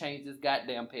it, I can't change this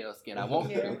goddamn pale skin. I won't.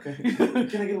 Can I get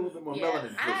a little bit more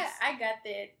melanin? I got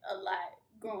that a lot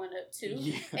growing up, too.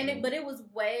 Yeah. But it was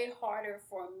way harder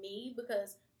for me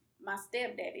because my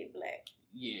stepdaddy black.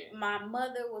 Yeah. My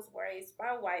mother was raised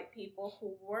by white people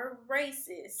who were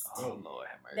racist. Oh, Lord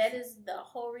have mercy. That is the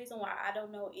whole reason why I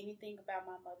don't know anything about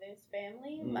my mother's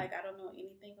family. Like, I don't know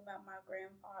anything about my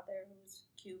grandfather, who's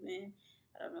Cuban.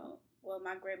 I don't know. Well,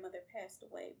 my grandmother passed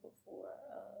away before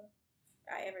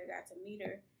I ever got to meet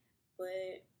her.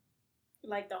 But,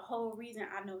 like, the whole reason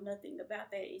I know nothing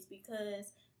about that is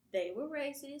because they were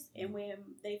racist. And when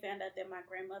they found out that my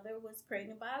grandmother was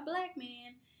pregnant by a black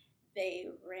man, they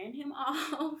ran him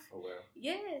off. Oh, wow.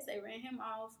 Yes, they ran him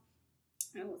off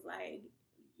and was like,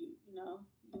 you know,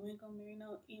 you ain't gonna marry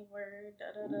no N-word,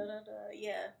 da-da-da-da-da.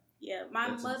 Yeah. My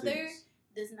mother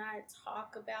does not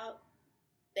talk about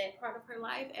that part of her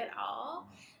life at all.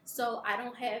 So I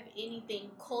don't have anything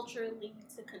culturally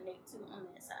to connect to on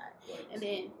that side. Right. And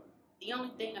then the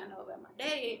only thing I know about my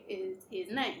daddy is his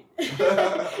name.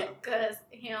 Because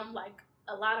him, like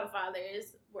a lot of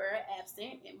fathers, were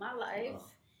absent in my life.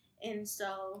 And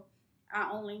so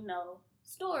I only know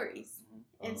stories.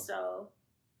 And so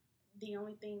the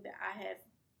only thing that I have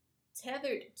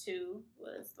tethered to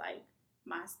was like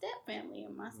my step family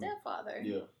and my stepfather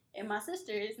and my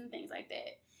sisters and things like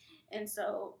that. And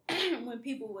so when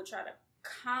people would try to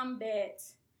combat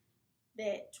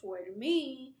that toward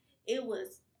me,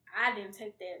 I didn't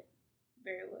take that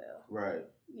very well. Right.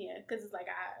 Yeah, because it's like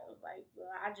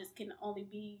I just can only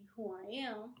be who I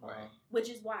am, which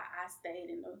is why I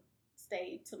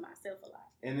stayed to myself a lot.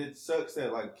 And it sucks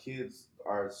that like kids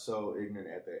are so ignorant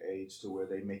at that age to where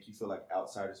they make you feel like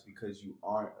outsiders because you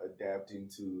aren't adapting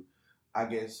to, I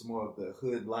guess, more of the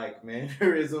hood-like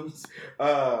mannerisms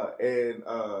and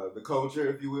the culture,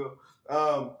 if you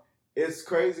will. It's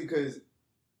crazy because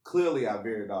clearly I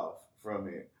veered off from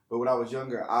it. But when I was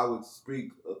younger, I would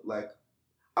speak like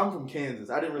I'm from Kansas.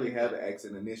 I didn't really have an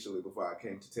accent initially before I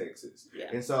came to Texas.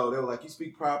 Yeah. And so they were like, you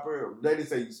speak proper? They didn't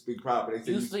say you speak proper. They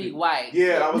said you speak white.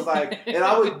 Yeah, I was like, and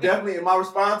I was definitely, and my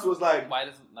response was like, white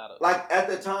is not a... Like, at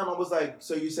the time, I was like,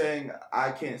 so you saying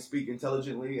I can't speak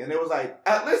intelligently? And it was like,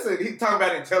 listen, he talking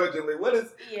about intelligently. What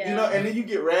is, you know, and then you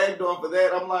get ragged on for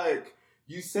that. I'm like,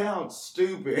 you sound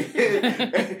stupid.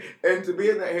 and to be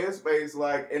in that headspace,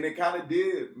 like, and it kind of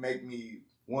did make me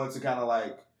want to kind of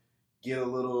like get a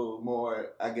little more,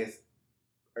 I guess,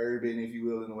 urban, if you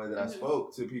will, in the way that I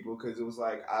spoke to people, because it was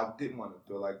like I didn't want to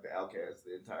feel like the outcast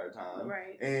the entire time,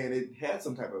 right? And it had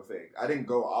some type of effect. I didn't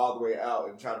go all the way out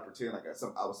and try to pretend like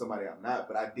I was somebody I'm not,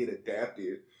 but I did adapt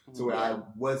it to where I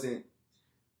wasn't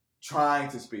trying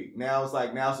to speak. Now it's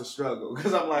a struggle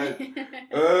because I'm like,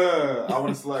 I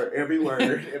want to slur every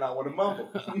word and I want to mumble.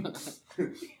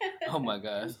 Oh my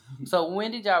gosh! So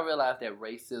when did y'all realize that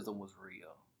racism was real?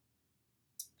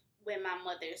 When my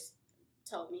mother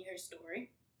told me her story.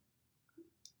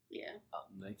 Yeah. Oh,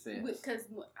 makes sense. Because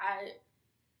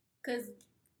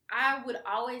I would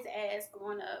always ask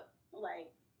growing up,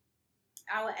 like,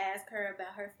 I would ask her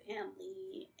about her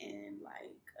family and,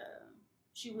 like,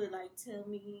 she would, like, tell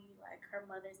me, like, her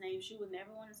mother's name. She would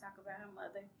never want to talk about her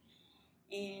mother.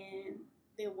 And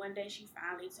then one day she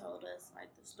finally told us,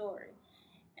 like, the story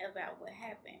about what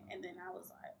happened. And then I was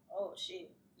like, oh,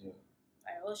 shit. Yeah.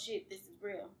 Like, oh, shit, this is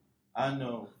real. I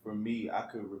know for me, I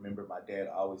could remember my dad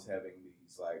always having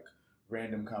these like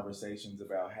random conversations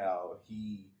about how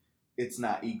it's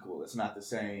not equal, it's not the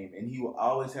same, and he will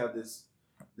always have this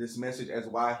message as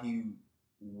why he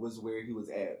was where he was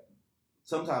at.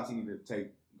 Sometimes he needed to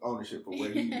take ownership for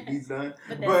what he's done,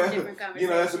 but you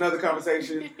know, that's another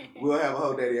conversation. We'll have a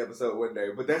whole daddy episode one day,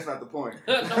 but that's not the point.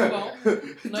 No,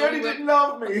 Daddy didn't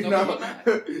love me. No.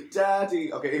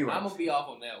 Daddy. Okay, anyway. I'm gonna be off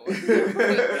on that one.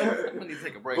 I'm gonna need to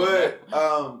take a break. But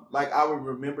like I would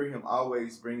remember him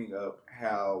always bringing up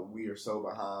how we are so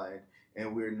behind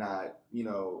and we're not, you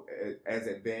know, as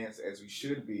advanced as we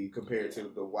should be compared to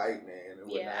the white man and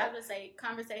whatnot. Yeah, I would say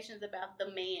conversations about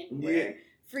the man were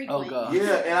frequent. Oh God.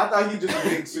 Yeah, and I thought he just was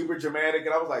being super dramatic,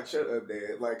 and I was like, "Shut up,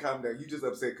 Dad! Like, calm down. You just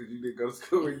upset because you didn't go to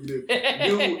school and you didn't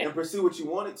do and pursue what you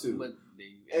wanted to." But,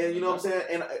 and you know what I'm saying?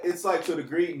 And it's like to a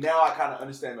degree now I kind of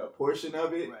understand a portion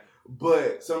of it, right.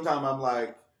 But sometimes I'm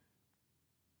like,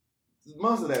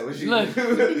 most of that was you. Look,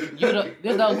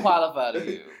 this don't qualify to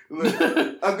you. Look,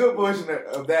 a good portion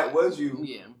of that was you.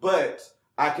 Yeah. But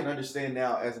I can understand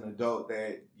now as an adult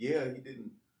that he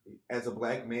didn't. As a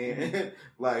black man,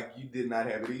 like, you did not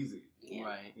have it easy. Yeah.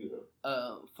 Right.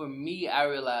 Yeah. For me, I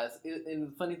realized, and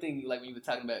the funny thing, like when you were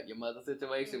talking about your mother's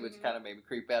situation, which kind of made me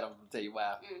creep out, I'm going to tell you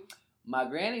why. My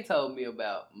granny told me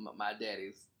about my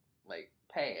daddy's, like,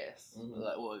 past.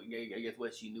 Like, well, I guess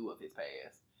what she knew of his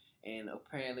past. And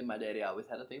apparently my daddy always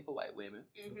had a thing for white women.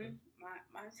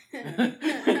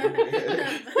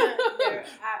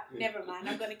 Never mind.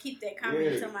 I'm going to keep that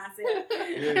comment to myself.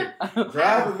 I'll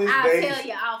tell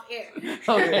you off air.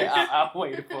 Okay, I'll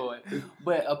wait for it.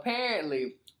 But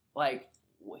apparently, like,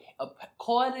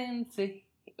 according to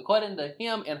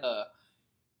him and her,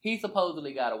 he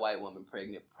supposedly got a white woman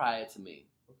pregnant prior to me.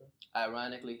 Okay.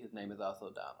 Ironically, his name is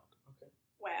also Donald. Okay.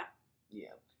 Wow. Yeah.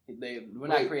 We're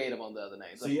not creative on the other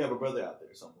names. So you have a brother out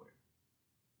there somewhere?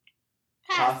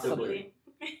 Possibly.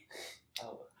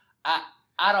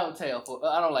 I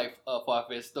don't like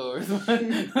far-fetched stories,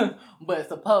 but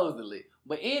supposedly.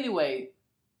 But anyway,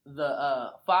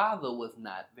 the father was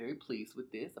not very pleased with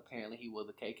this. Apparently, he was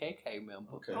a KKK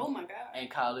member. Okay. Oh my God! And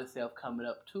called himself coming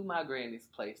up to my granny's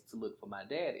place to look for my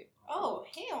daddy. Oh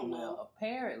hell no! Well,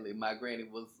 apparently, my granny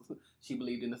she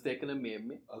believed in the Second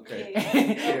Amendment. Okay.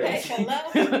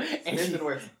 Hello. And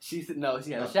she said no.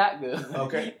 She had a shotgun.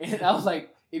 Okay. And I was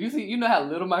like, if you see, you know how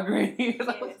little my granny is.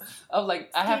 Yes. I was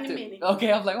like, I have to.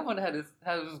 Okay. I was like, I wonder how this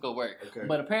is gonna work. Okay.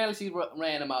 But apparently, she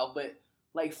ran him out. But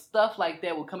like stuff like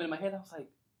that would come into my head. I was like,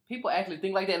 people actually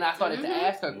think like that, and I started to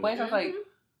ask her questions. I was like,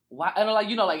 why? And I'm like,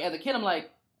 like as a kid, I'm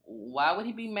like, why would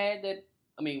he be mad that?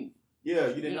 I mean. Yeah,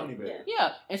 you didn't know any better.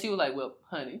 Yeah, and she was like, "Well,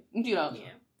 honey, there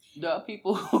are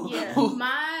people."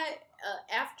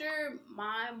 After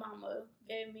my mama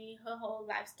gave me her whole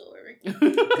life story,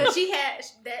 because she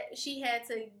had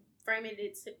to frame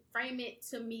it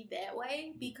to me that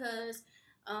way because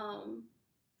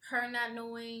her not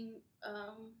knowing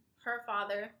her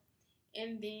father,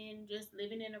 and then just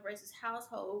living in a racist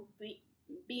household,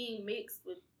 being mixed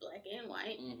with black and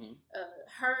white,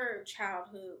 her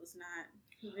childhood was not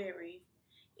very.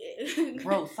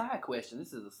 Bro, side question.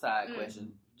 This is a side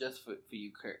question just for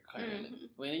you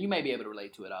currently. Well, you may be able to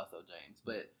relate to it also, James.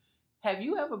 But have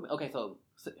you ever? Okay, so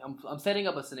I'm setting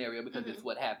up a scenario because it's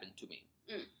what happened to me.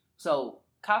 So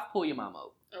cops pull your mom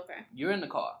over. Okay. You're in the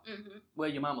car. Mm-hmm. Well,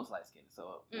 your mom was light skinned,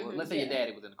 so let's say your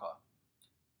daddy was in the car,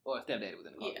 or stepdaddy was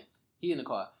in the car. Yeah. He in the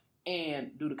car.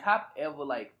 And do the cop ever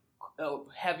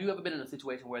have you ever been in a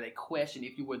situation where they question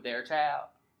if you were their child,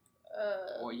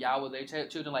 or y'all were their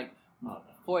children? Like,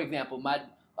 for example,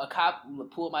 a cop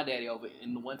pulled my daddy over,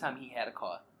 and the one time he had a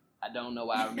car. I don't know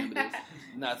why I remember this.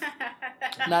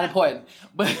 Not important.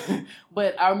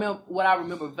 But I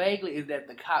remember vaguely is that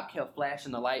the cop kept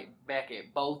flashing the light back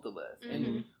at both of us. Mm-hmm.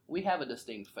 And we have a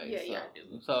distinct face. Yeah, I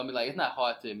do. So I mean, like, it's not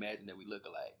hard to imagine that we look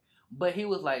alike. But he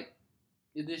was like,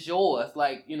 "Is this yours?"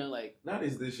 Like, like, not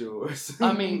is this yours?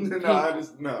 I mean, no.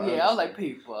 Yeah, I was like,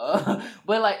 people.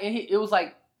 But like, and it was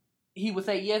like he would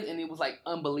say yes, and it was like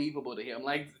unbelievable to him.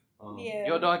 Like,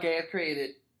 your dark ass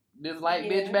created this light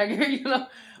bitch back here,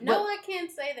 No, I can't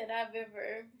say that I've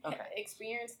ever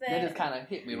experienced that. That just kind of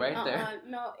hit me right there.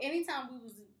 No, anytime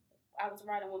I was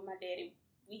riding with my daddy,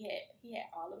 he had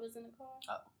all of us in the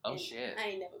car. Oh shit! I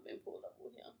ain't never been pulled up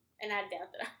with him, and I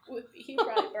doubt that I would be. He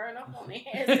probably burn up on their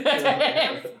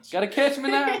heads. Gotta catch me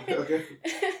now. Okay.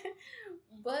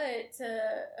 But to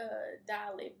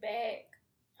dial it back,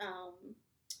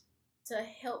 to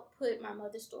help put my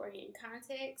mother's story in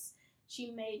context,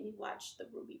 she made me watch the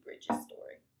Ruby Bridges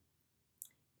story.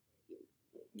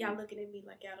 Y'all looking at me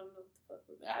like y'all don't know what the fuck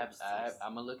Ruby Bridges is.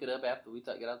 I'm gonna look it up after we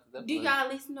get out the. Do y'all at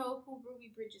least know who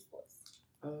Ruby Bridges was?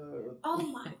 Oh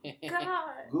my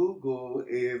God! Google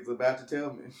is about to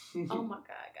tell me. Oh my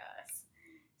God, guys!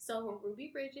 So Ruby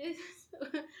Bridges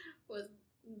was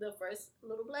the first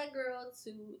little black girl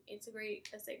to integrate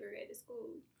a segregated school.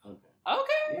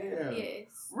 Okay. Yeah. Yes.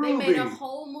 Ruby. They made a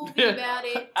whole movie about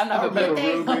it. I'm not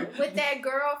with that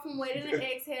girl from Waiting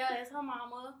to Exhale as her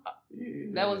mama. Yeah.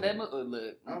 That was that movie.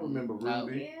 Look, I remember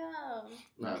Ruby. Yeah.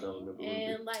 No, I don't remember Ruby.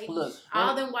 And like, look,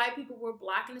 all them white people were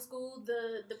blocking the school.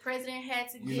 The president had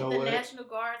to get the National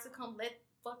Guard to come let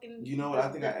fucking I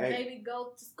think baby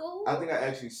go to school. I think I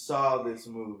actually saw this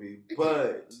movie,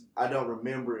 but I don't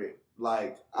remember it.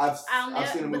 Like I've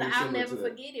seen a movie, but I'll never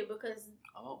forget it because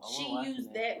she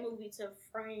used that movie to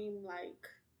frame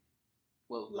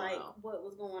what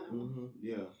was going on. Mm-hmm.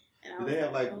 Yeah. Did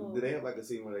they have like a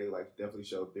scene where they like definitely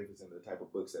showed difference in the type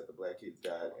of books that the black kids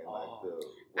got and like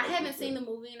the? I haven't seen the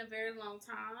movie in a very long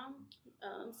time,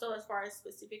 so as far as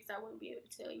specifics, I wouldn't be able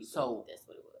to tell you. So that's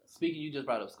what it was. Speaking, you just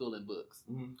brought up school and books.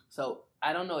 Mm-hmm. So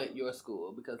I don't know at your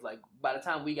school because like by the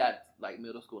time we got like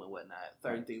middle school and whatnot,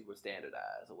 certain things were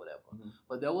standardized or whatever. Mm-hmm.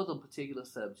 But there was a particular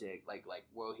subject like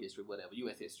world history, whatever,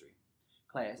 U.S. history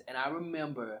class, and I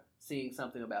remember seeing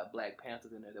something about Black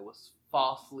Panthers in there that was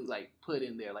falsely like put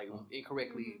in there, like it was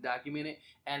incorrectly documented,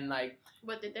 and like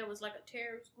but that there was like a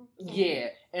terrorist group. Yeah,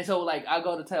 and so like I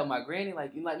go to tell my granny,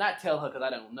 like not tell her because I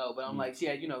don't know, but I'm like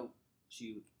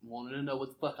she wanted to know what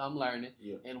the fuck I'm learning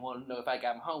and wanted to know if I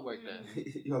got my homework done.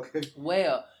 Okay.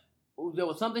 Well, there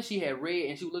was something she had read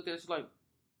and she looked at it, she's like,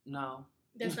 no,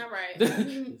 that's not right. This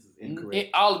is incorrect.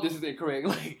 All of this is incorrect.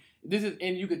 Like this is,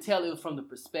 and you could tell it was from the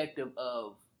perspective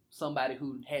of somebody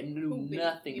who knew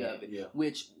nothing of it. Yeah.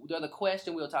 Which the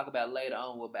question we'll talk about later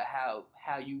on about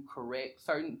how you correct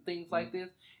certain things like this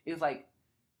is like,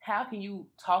 how can you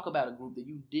talk about a group that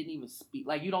you didn't even speak,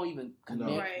 like you don't even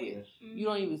connect with? Mm-hmm. You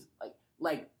don't even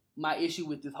like my issue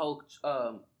with this whole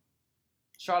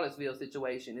Charlottesville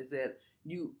situation is that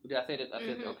did I say that? I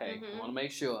said okay. I want to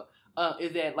make sure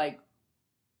is that like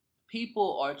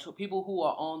people who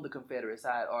are on the Confederate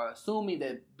side are assuming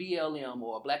that BLM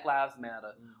or Black Lives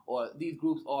Matter or these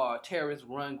groups are a terrorist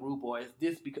run group, or is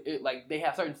this because like they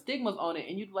have certain stigmas on it,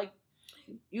 and you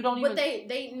don't even. But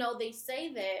they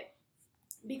say that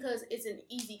because it's an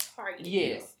easy target.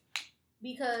 Yes.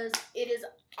 Because it is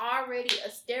already a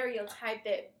stereotype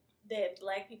that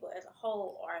Black people as a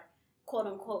whole are quote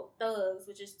unquote thugs,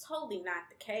 which is totally not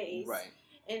the case. Right.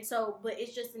 And so, but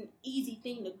it's just an easy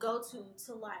thing to go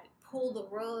to like pull the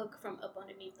rug from up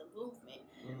underneath the movement,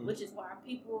 which is why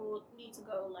people need to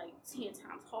go like 10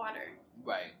 times harder.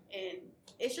 Right. And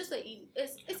it's just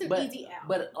easy out.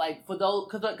 But like for those,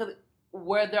 because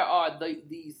where there are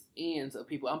these ends of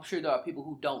people, I'm sure there are people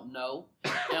who don't know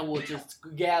and will just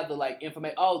gather like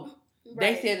information. Oh,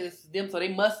 they said it's them, so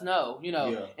they must know,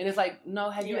 Yeah. And it's like, no,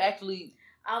 have you actually?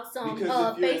 Of some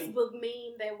Facebook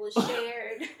meme that was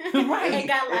shared and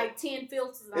got like 10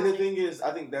 filters on it. And the thing is,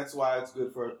 I think that's why it's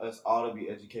good for us all to be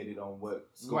educated on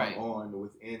what's going on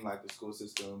within like the school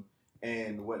system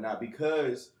and whatnot,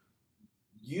 because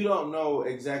you don't know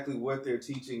exactly what they're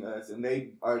teaching us, and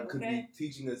they could be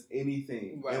teaching us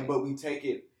anything, but we take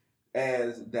it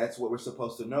as that's what we're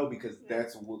supposed to know because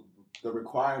that's what the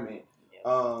requirement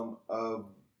of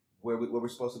what we're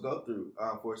supposed to go through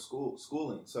for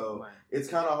schooling. So it's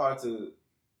kind of hard to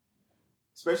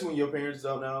especially when your parents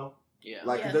don't know. Yeah.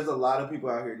 Like, there's a lot of people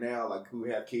out here now, like, who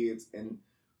have kids and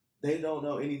they don't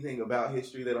know anything about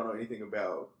history. They don't know anything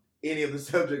about any of the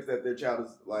subjects that their child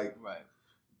is, like,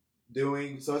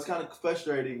 doing. So it's kind of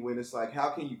frustrating when it's like, how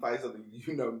can you fight something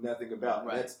you know nothing about?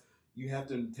 Right. You have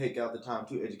to take out the time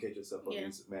to educate yourself on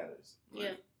these matters.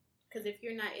 Yeah. Because if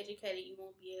you're not educated, you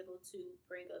won't be able to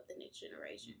bring up the next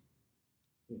generation.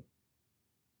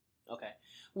 Okay.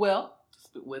 Well,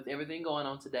 with everything going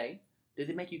on today, does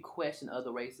it make you question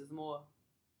other races more?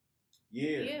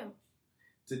 Yeah.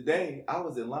 Today, I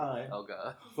was in line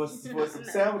for some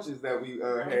sandwiches that we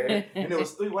had, and there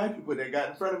was 3 white people that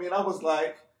got in front of me, and I was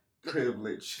like,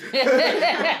 privilege.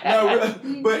 No,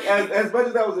 but as much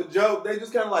as that was a joke, they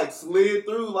just kind of like slid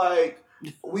through like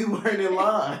we weren't in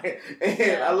line,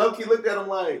 and I low-key looked at them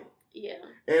like,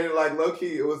 and like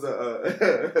low-key it was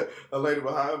a lady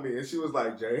behind me, and she was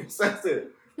like, James, I said,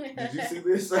 did you see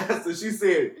this? So she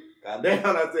said, God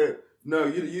damn. I said, no,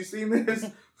 you seen this?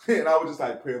 And I was just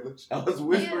like, privilege. I was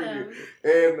whispering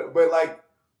it, but like,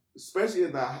 especially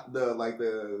in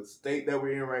the state that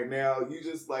we're in right now, you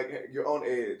just like you're on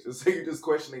edge, and so you're just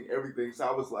questioning everything. So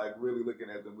I was like really looking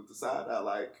at them with the side eye,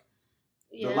 like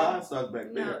the line starts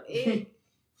back there.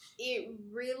 It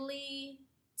really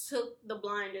took the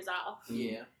blinders off.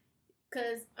 Yeah,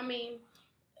 because I mean,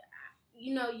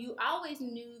 you know, you always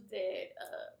knew that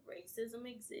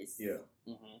racism exists. Yeah.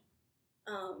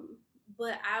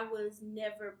 But I was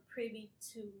never privy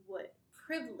to what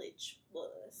privilege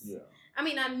was. Yeah. I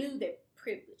mean, I knew that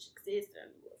privilege existed. I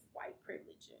knew what white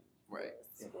privilege was,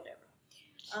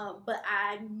 whatever. But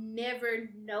I never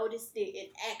noticed it in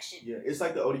action. Yeah, it's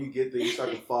like the older you get, you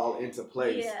start to fall into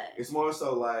place. Yeah. It's more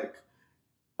so like,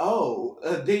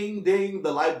 ding, ding,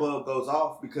 the light bulb goes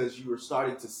off because you were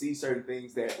starting to see certain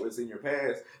things that was in your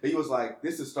past. And you was like,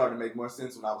 this is starting to make more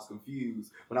sense when I was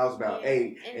confused, when I was about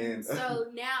 8. And so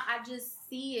now I just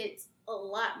see it a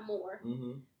lot more.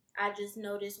 I just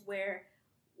notice where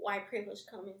white privilege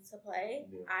comes into play.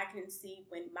 Yeah. I can see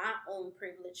when my own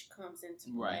privilege comes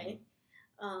into play.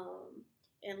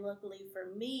 And luckily for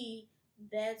me,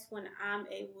 that's when I'm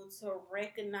able to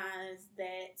recognize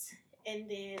that and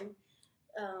then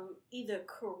either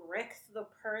correct the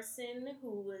person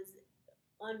who was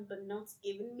unbeknownst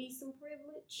giving me some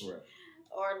privilege,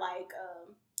 or like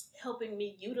helping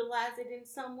me utilize it in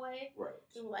some way.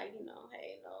 And like, you know,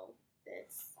 hey, no,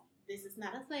 this is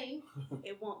not a thing.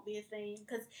 It won't be a thing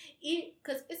because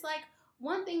it's like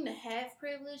one thing to have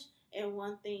privilege and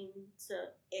one thing to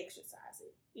exercise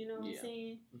it. You know what I'm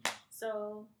saying?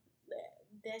 So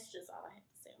that's just all I have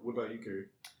to say. What about you, Carrie?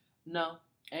 No.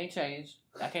 Ain't changed.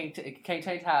 I can't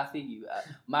change how I see you.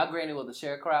 My granny was a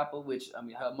sharecropper, which I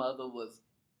mean, her mother was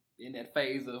in that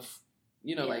phase of,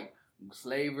 you know, like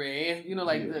slavery and you know,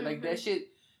 like like that shit,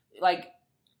 like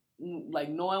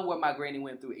knowing what my granny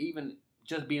went through, even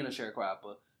just being a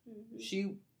sharecropper.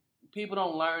 People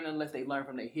don't learn unless they learn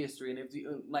from their history, and if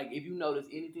you notice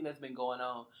anything that's been going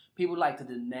on, people like to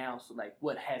denounce like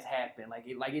what has happened,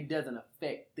 like it doesn't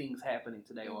affect things happening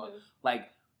today, or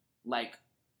like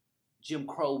Jim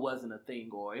Crow wasn't a thing,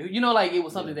 or you know, like it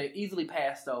was something that easily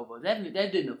passed over. That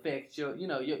didn't affect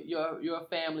your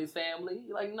family's family.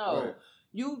 Like no,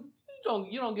 you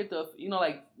don't get the, you know,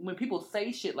 like when people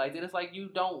say shit like that, it's like you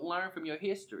don't learn from your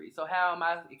history. So how am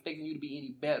I expecting you to be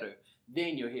any better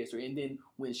than your history? And then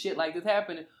when shit like this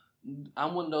happened,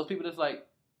 I'm one of those people that's like,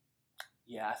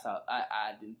 yeah,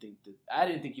 I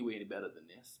didn't think you were any better than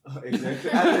this.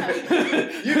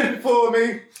 Exactly. You didn't fool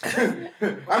me.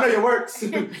 I know your works.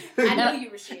 I know you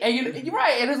were shit. And you're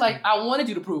right. And it's like, I wanted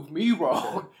you to prove me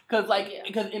wrong. Because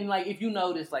if you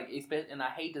notice, like, especially, and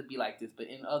I hate to be like this, but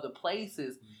in other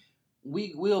places,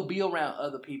 we will be around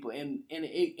other people. And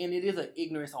it is an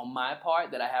ignorance on my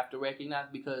part that I have to recognize,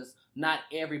 because not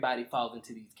everybody falls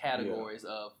into these categories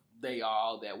of they are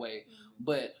all that way.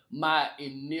 But my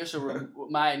initial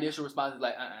response is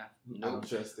like, no, I don't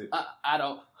trust it. I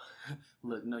don't.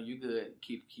 Look, no, you good.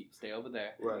 Keep stay over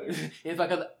there. Right. It's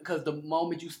like because the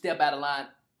moment you step out of line,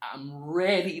 I'm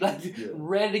ready,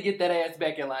 ready to get that ass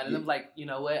back in line. And I'm like, you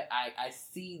know what? I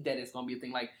see that it's gonna be a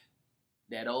thing. Like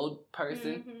that old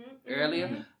person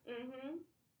earlier.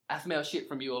 I smelled shit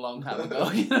from you a long time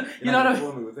ago. you know what I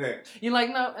mean? With that. You're like,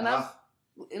 no,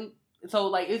 and so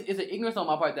like it's an ignorance on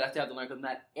my part that I still have to learn, because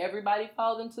not everybody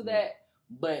falls into that,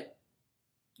 but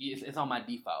it's on my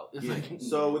default. It's like,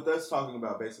 so with us talking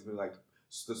about basically like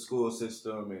the school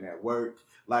system and at work,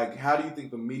 like how do you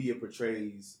think the media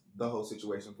portrays the whole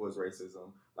situation towards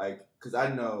racism? Like, because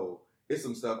I know it's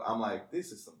some stuff I'm like,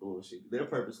 this is some bullshit. They're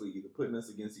purposely either putting us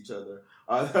against each other,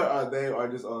 or they are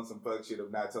just on some fuck shit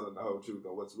of not telling the whole truth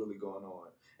on what's really going on.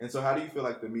 And so, how do you feel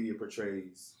like the media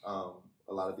portrays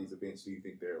a lot of these events? Do you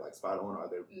think they're like spot on, or are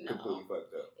they completely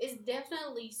fucked up? It's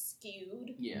definitely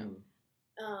skewed. Yeah.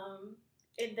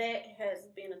 And that has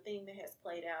been a thing that has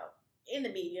played out in the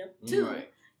media too,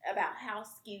 about how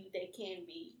skewed they can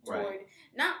be toward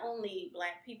not only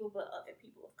Black people but other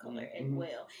people of color as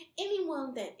well.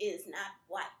 Anyone that is not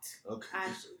white, I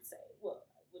should say, well,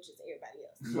 which is everybody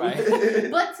else,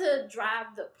 right? But to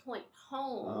drive the point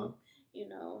home,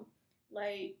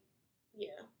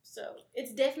 so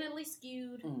it's definitely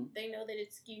skewed. They know that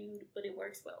it's skewed, but it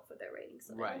works well for their ratings,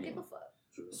 so they don't give a fuck.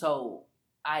 True. So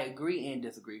I agree and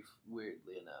disagree,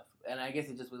 weirdly enough, and I guess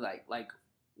it just was like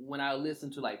when I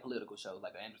listen to like political shows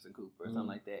like Anderson Cooper or something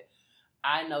like that,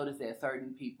 I noticed that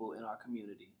certain people in our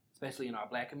community, especially in our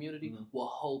Black community, will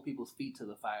hold people's feet to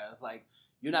the fire. Like,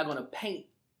 you're not going to paint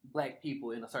Black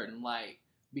people in a certain light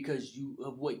because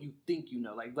of what you think you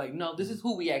know. Like no, this is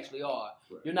who we actually are.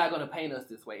 Right. You're not going to paint us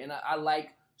this way. And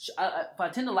I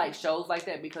tend to like shows like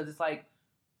that because it's like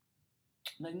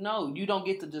no, you don't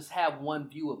get to just have one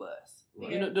view of us.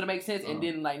 Right. You know, does that make sense? And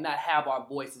then like not have our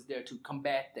voices there to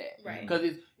combat that. Right. Because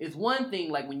it's one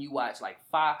thing like when you watch like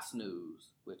Fox News,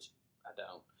 which I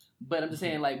don't, but I'm just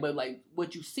saying like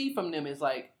what you see from them is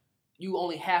like you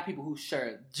only have people who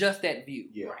share just that view.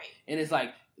 Yeah. Right. And it's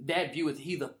like that view is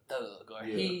he's a thug or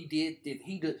he did this,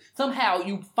 he did. Somehow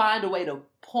you find a way to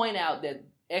point out that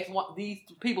these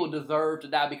people deserve to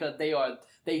die because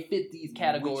they fit these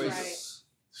categories. Right.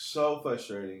 So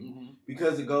frustrating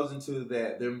because it goes into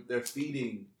that they're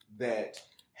feeding that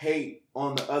hate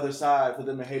on the other side for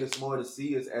them to hate us more, to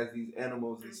see us as these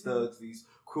animals, these thugs, these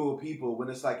cruel people, when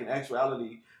it's like in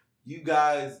actuality you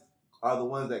guys are the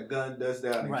ones that gunned us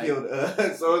down and killed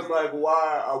us. So it's like,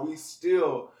 why are we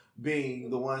still being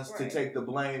the ones to take the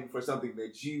blame for something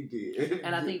that you did?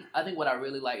 And I think what I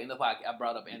really like, and that's why I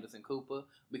brought up Anderson Cooper,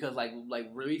 because like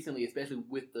recently, especially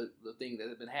with the things that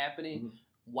have been happening,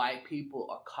 white people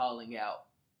are calling out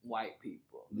white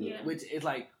people. Yeah. Which is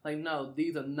like no,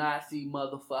 these are Nazi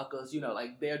motherfuckers,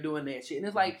 like they're doing that shit. And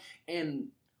it's like, and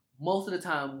most of the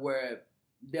time where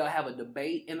they'll have a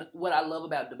debate, and what I love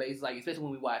about debates is like, especially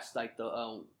when we watch like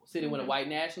the Sitting with a White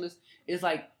Nationalist, it's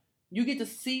like you get to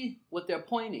see what their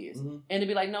point is. And to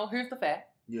be like, no, here's the fact.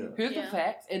 Yeah. Here's the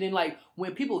facts. And then like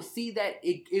when people see that,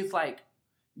 it's like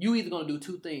you either gonna do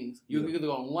two things. You're either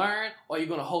gonna learn or you're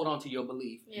gonna hold on to your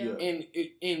belief. Yeah. And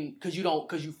because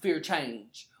you fear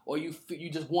change or you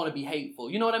just want to be hateful.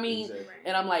 You know what I mean? Exactly.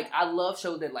 And I'm like, I love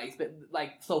shows that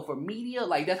like so for media,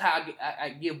 like that's how I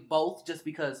give both, just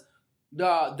because there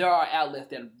are outlets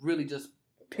that really just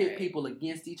pit people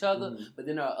against each other, but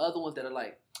then there are other ones that are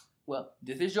like, well,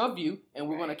 this is your view, and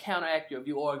we're gonna counteract your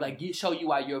view, or like show you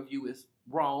why your view is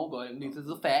wrong, or these are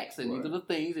the facts, and these are the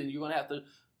things, and you're gonna have to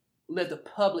let the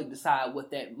public decide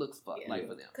what that looks like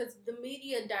for them. Because the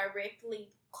media directly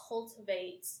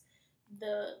cultivates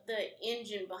the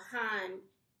engine behind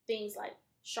things like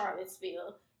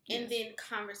Charlottesville, and then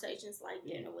conversations like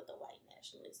Dinner with a White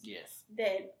Nationalist. Yes.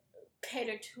 That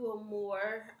cater to a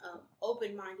more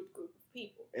open-minded group of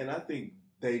people. And I think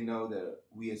they know that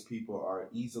we as people are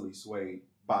easily swayed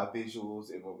by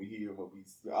visuals and what we hear and what we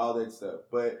see, all that stuff.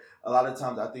 But a lot of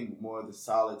times I think more of the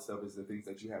solid stuff is the things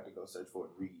that you have to go search for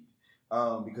and read.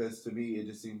 Because to me, it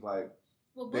just seems like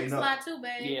books lie too,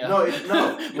 baby. Yeah.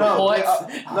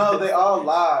 They all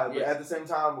lie. But at the same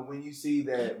time, when you see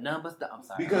that numbers, I'm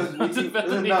sorry. Because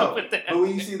but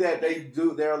when you see that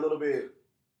they're a little bit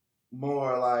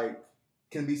more like,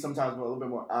 can be sometimes a little bit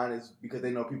more honest, because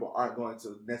they know people aren't going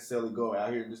to necessarily go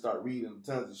out here and just start reading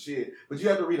tons of shit. But you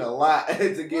have to read a lot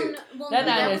to get.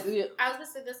 I was gonna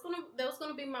say that was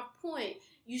gonna be my point.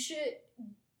 You should,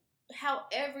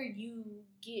 however you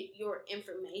get your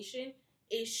information,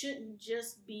 it shouldn't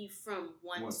just be from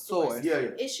one source. Yeah.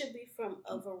 It should be from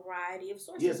a variety of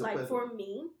sources. Yes, like for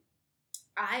me,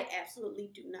 I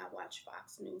absolutely do not watch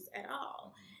Fox News at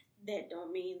all. That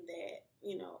don't mean that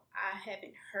I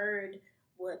haven't heard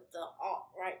what the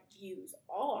alt-right views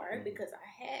are, because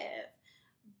I have,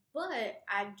 but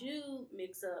I do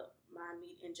mix up my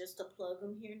meat, and just to plug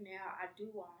them here now, I do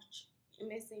watch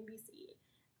MSNBC.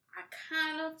 I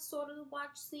kind of sort of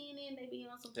watch CNN. They be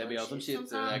on some shit.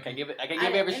 So I can give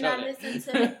every show. And I listen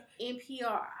to NPR.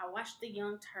 I watch the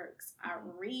Young Turks. I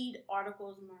read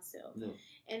articles myself,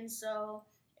 and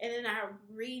then I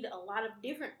read a lot of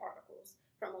different articles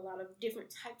from a lot of different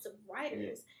types of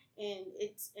writers. And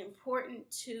it's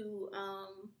important to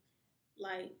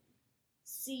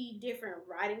see different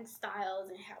writing styles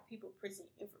and how people present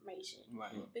information,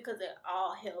 because it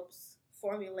all helps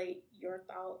formulate your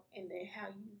thought and then how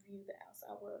you view the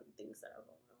outside world and things that are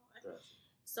going on. Gotcha.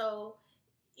 So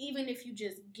even if you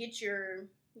just get your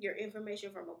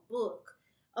information from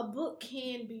a book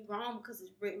can be wrong because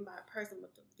it's written by a person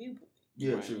with a viewpoint.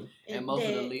 Yeah, true. And most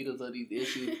of the leaders of these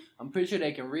issues, I'm pretty sure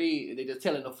they can read. They're just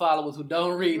telling the followers who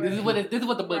don't read. Right. This is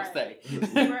what the books say.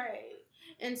 Right.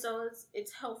 And so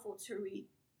it's helpful to read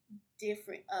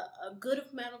different a good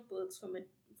amount of books from a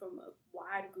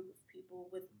wide group of people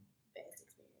with vast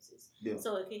experiences. Yeah.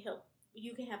 So it can help.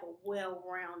 You can have a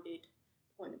well-rounded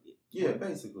point of view. Yeah,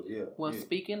 basically, yeah. Well,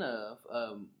 speaking of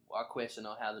our question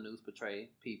on how the news portrays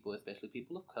people, especially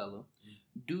people of color,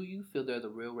 do you feel there's a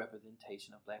real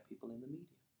representation of Black people in the media?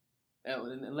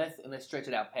 And let's stretch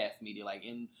it out past media, like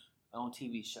on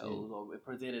TV shows or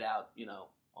presented out,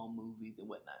 on movies and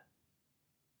whatnot.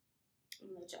 I'm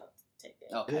gonna let y'all take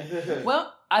that. Okay.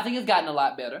 Well, I think it's gotten a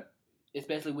lot better,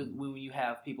 especially when you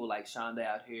have people like Shonda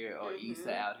out here or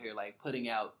Issa out here, like putting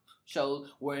out shows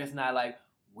where it's not like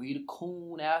we the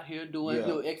coon out here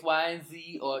doing X, Y, and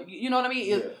Z, or you know what I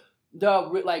mean?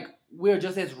 We're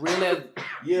just as real as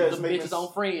the bitches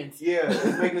on Friends. Yeah,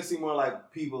 it's making it seem more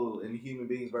like people and human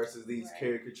beings versus these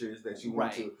caricatures that you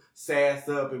want to sass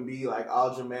up and be like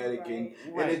all dramatic and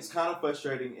it's kind of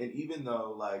frustrating. And even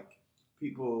though like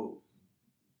people,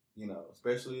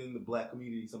 especially in the Black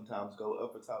community, sometimes go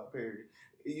up for Tyler Perry.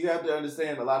 You have to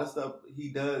understand a lot of stuff he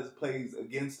does plays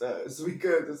against us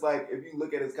because it's like if you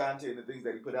look at his content and the things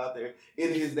that he put out there, it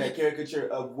is that caricature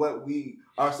of what we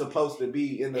are supposed to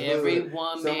be in the hood. Every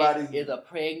woman is a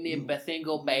pregnant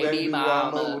single baby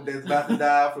mama that's about to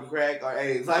die from crack or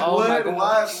AIDS. Like what?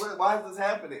 Why is this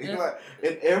happening? Yeah. Like,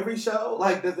 in every show,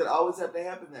 like does it always have to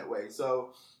happen that way?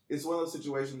 So it's one of those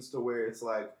situations to where it's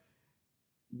like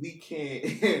we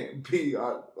can't be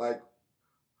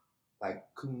like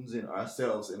coons in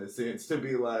ourselves in a sense to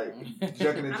be like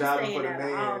jucking and jiving for the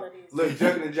man. Look,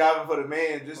 jucking and jiving for the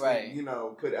man just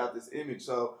to, put out this image.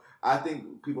 So I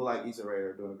think people like Issa Rae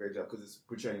are doing a great job because it's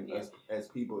portraying us as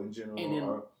people in general. And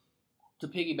then, to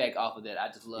piggyback off of that, I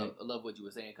just love what you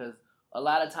were saying because a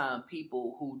lot of time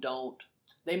people who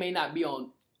they may not be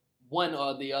on one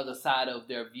or the other side of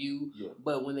their view,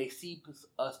 but when they see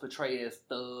us portrayed as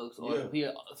thugs or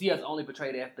see us only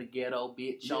portrayed as the ghetto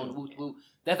bitch on the whoop whoop,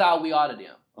 that's all we are to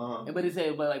them. Uh-huh. But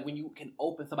like when you can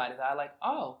open somebody's eye, like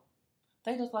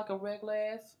they just like a regular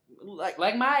ass,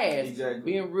 like my ass,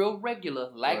 being real regular,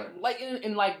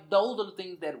 and like those are the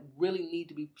things that really need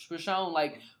to be shown.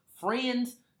 Like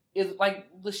Friends is like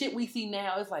the shit we see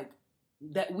now. It's like.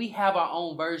 That we have our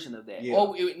own version of that.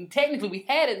 Or technically we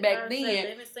had it back then.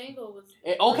 Living Single was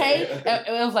okay.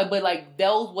 It was like, but like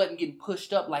those wasn't getting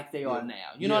pushed up like they are now.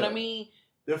 You know what I mean?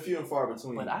 They're few and far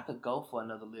between. But I could go for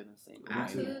another Living Single. I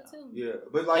could too. Yeah,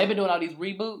 but like they've been doing all these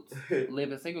reboots.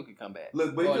 Living Single could come back.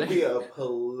 Look, but it could be a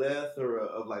plethora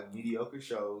of like mediocre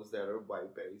shows that are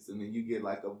white based, and then you get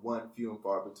like a one few and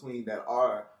far between that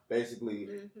are basically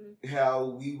how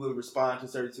we would respond to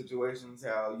certain situations.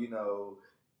 How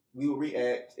we will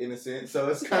react in a sense. So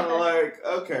it's kind of like,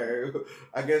 okay,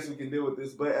 I guess we can deal with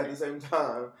this. But at the same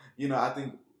time, I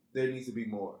think there needs to be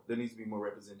more. There needs to be more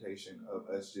representation of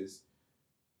us just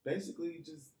basically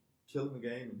just killing the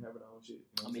game and having our own shit.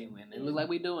 It looks like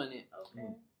we're doing it.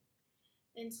 Okay.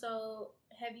 And so,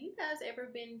 have you guys ever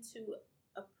been to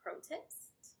a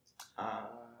protest?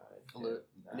 Look,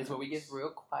 this is where we get real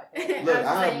quiet. Look,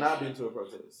 I have not been to a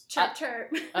protest.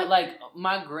 Chirp. Like,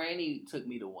 my granny took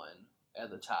me to one.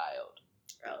 As a child.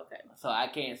 Oh, okay. So I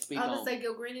can't speak on... I was going to say,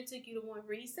 your granny took you to one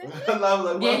recently?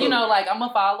 Yeah, like, I'm a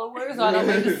follower, so I don't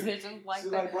make decisions like She's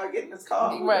that. She's like, boy, get in this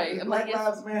car. Right. Black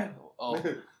Lives Matter.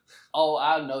 Oh,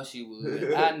 I know she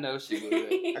would. I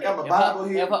got my Bible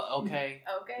here. Okay.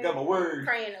 Got my word.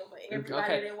 Praying over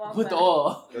everybody that walks With the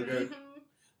oil. Okay.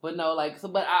 But no,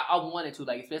 but I wanted to,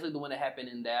 like, especially the one that happened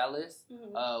in Dallas,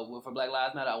 for Black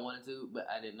Lives Matter, I wanted to, but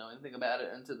I didn't know anything about it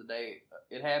until the day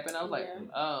it happened. I was like,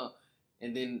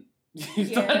 and then you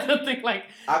start to think like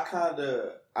I kind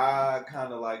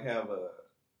of like have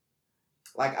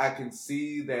I can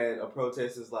see that a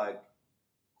protest is like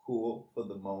cool for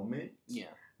the moment. Yeah.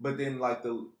 But then like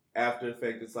the after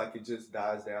effect, it's like it just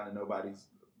dies down and nobody's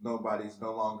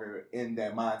no longer in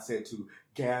that mindset to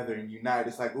gather and unite.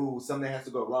 It's like, ooh, something has to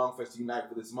go wrong for us to unite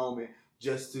for this moment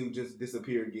just to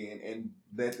disappear again and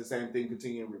let the same thing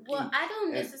continue and repeat. Well, I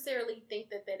don't necessarily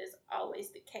think that is always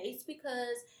the case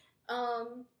because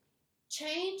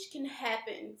change can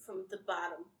happen from the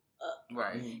bottom up.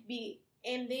 Right.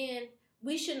 And then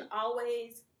we shouldn't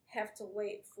always have to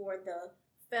wait for the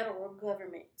federal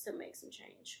government to make some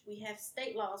change. We have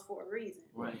state laws for a reason.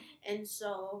 Right. And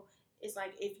so it's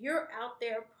like if you're out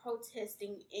there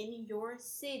protesting in your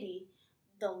city,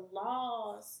 the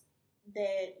laws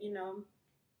that, you know,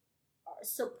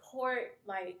 support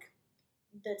like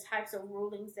the types of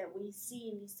rulings that we see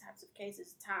in these types of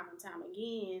cases time and time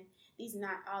again,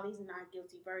 all these not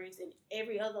guilty verdicts and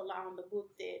every other law in the book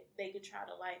that they could try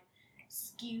to like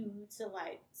skew to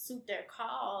like suit their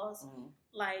cause.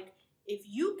 Like if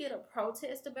you get a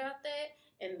protest about that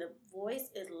and the voice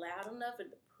is loud enough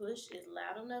and the push is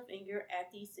loud enough and you're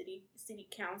at these city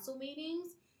council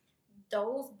meetings,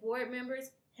 those board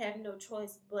members have no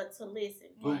choice but to listen.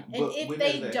 And if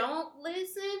they don't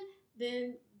listen,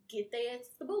 then get their ass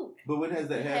to the boot. But when has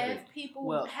that happened? Have people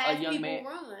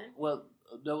run. Well,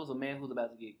 there was a man who was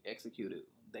about to get executed.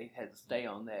 They had to stay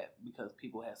on that because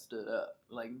people had stood up.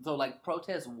 Like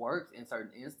protest works in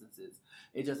certain instances.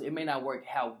 It may not work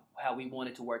how we want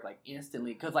it to work like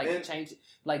instantly because change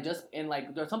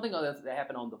there's something else that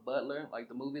happened on The Butler, like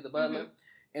the movie The Butler,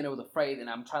 and there was a phrase, and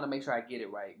I'm trying to make sure I get it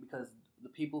right because the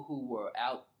people who were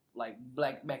out like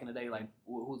black back in the day, like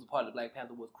who was a part of the Black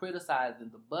Panther, was criticizing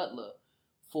the Butler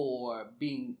for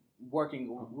being working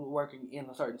in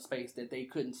a certain space that they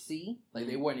couldn't see. Like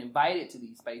they weren't invited to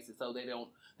these spaces, so they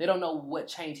don't know what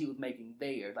change he was making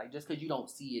there. Like just because you don't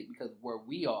see it, because where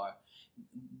we are,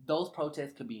 those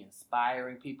protests could be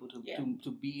inspiring people to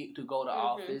go to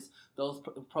office. Those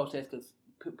protests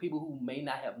could people who may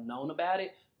not have known about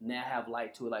it now have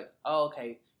light to it. Like, oh,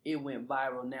 okay, it went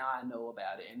viral. Now I know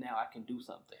about it, and now I can do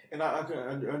something. And I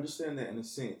can understand that in a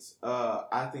sense.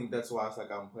 I think that's why it's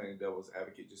like I'm playing devil's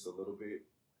advocate just a little bit.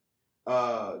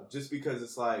 Just because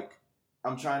it's like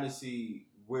I'm trying to see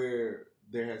where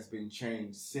there has been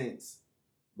change since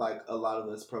like a lot of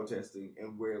us protesting,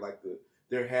 and where like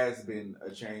there has been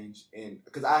a change in,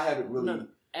 because I haven't really.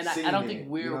 And I don't think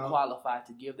we're qualified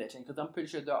to give that change, because I'm pretty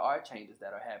sure there are changes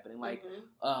that are happening. Like,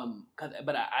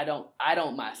 but I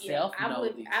don't myself know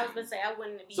these. I was gonna say I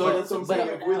wouldn't be. So that's what I'm saying.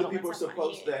 If we're the people who are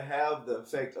supposed to have the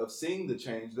effect of seeing the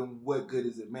change, then what good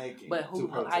is it making? But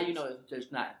how you know if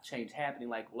there's not change happening?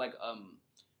 Like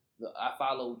I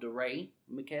follow DeRay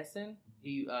McKesson.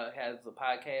 He has a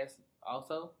podcast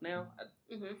also now.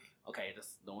 Okay, I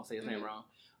just don't want to say his name wrong.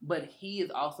 But he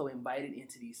is also invited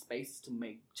into these spaces to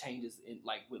make changes in,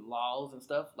 like, with laws and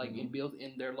stuff, like in bills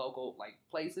in their local like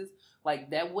places. Like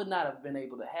that would not have been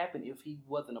able to happen if he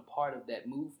wasn't a part of that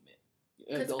movement.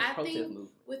 Because I think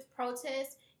with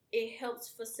protests, it helps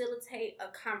facilitate a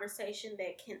conversation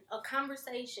that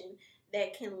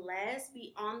can last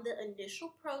beyond the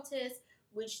initial protest,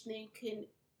 which then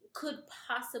could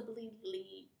possibly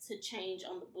lead to change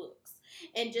on the books.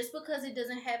 And just because it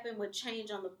doesn't happen with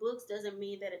change on the books doesn't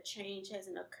mean that a change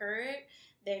hasn't occurred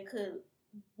that could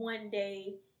one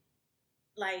day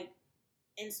like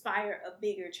inspire a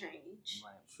bigger change.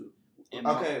 Right, true.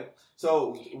 Okay,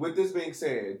 so with this being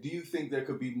said, do you think there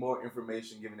could be more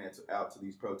information given out to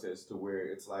these protests to where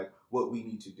it's like what we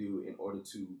need to do in order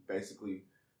to basically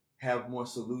have more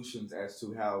solutions as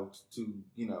to how to,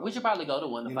 We should probably go to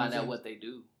one to find out what they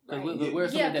do. Because we're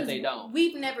assuming that they don't.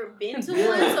 We've never been to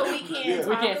one, so we can't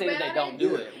talk say that they don't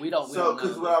do it. We don't. So,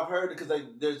 because what I've heard, because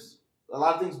there's a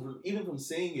lot of things, even from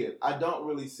seeing it, I don't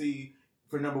really see,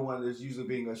 for number one, there's usually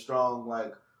being a strong,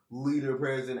 like, leader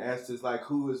present as to, like,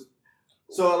 who is.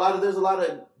 So, there's a lot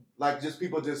of, like, just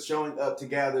people just showing up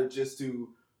together just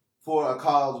for a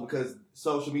cause because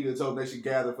social media told them they should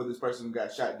gather for this person who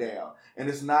got shot down. And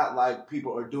it's not like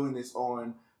people are doing this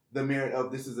on the merit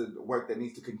of this is a work that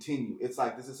needs to continue. It's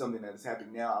like this is something that is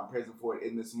happening now. I'm present for it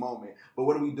in this moment. But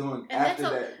what are we doing after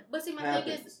that? But see, my thing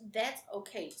is that's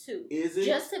okay too. Is it?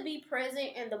 Just to be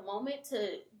present in the moment,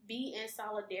 to be in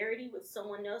solidarity with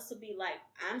someone else, to be like,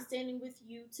 I'm standing with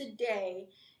you today,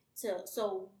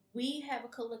 so we have a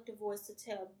collective voice to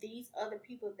tell these other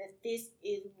people that this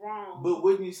is wrong. But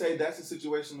wouldn't you say that's a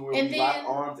situation where we lock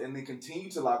arms and then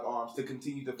continue to lock arms to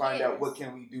continue to find out what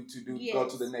can we do to go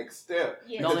to the next step?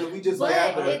 Yes. Because if we just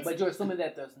but you're assuming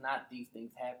that there's not these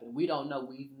things happening. We don't know.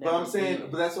 We've never. But I'm saying,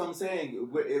 but that's what I'm saying.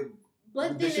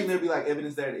 Shouldn't there be like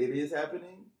evidence that it is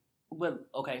happening? But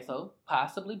okay, so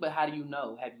possibly. But how do you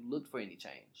know? Have you looked for any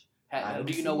change? How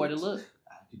do you know where to look?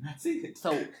 I do not see it.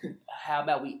 So how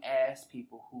about we ask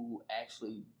people who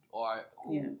actually are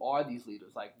these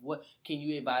leaders? Like, what can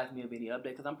you advise me of any update?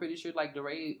 Because I'm pretty sure like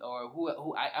DeRay or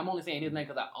who I'm only saying his name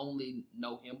because I only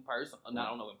know him personally. I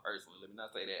don't know him personally. Let me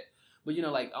not say that. But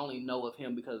like I only know of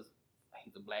him because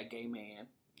he's a black gay man.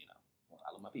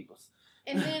 I love my peoples.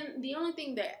 And then the only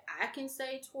thing that I can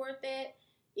say toward that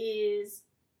is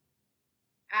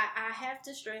I have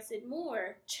to stress it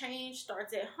more. Change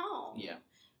starts at home. Yeah.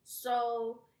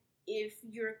 So if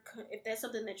that's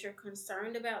something that you're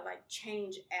concerned about, like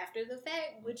change after the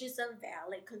fact, which is a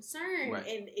valid concern, right.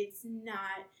 and it's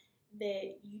not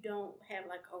that you don't have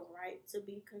like a right to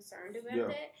be concerned about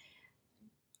that.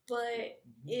 But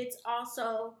it's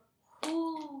also,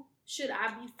 who should I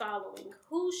be following?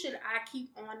 Who should I keep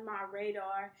on my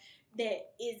radar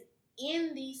that is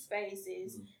in these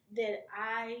spaces that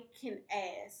I can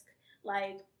ask?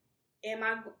 Like, am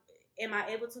I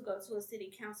able to go to a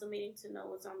city council meeting to know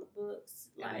what's on the books?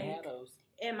 Like,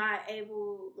 am I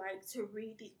able, like, to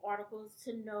read these articles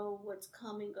to know what's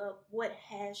coming up, what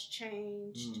has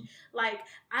changed? Like,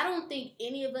 I don't think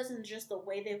any of us, in just the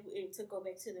way that to go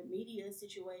back to the media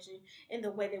situation, and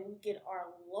the way that we get our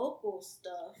local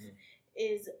stuff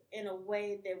is in a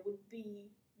way that would be,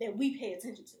 that we pay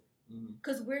attention to.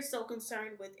 Because we're so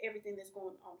concerned with everything that's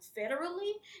going on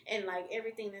federally, and, like,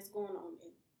 everything that's going on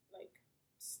in,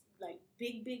 like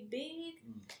big,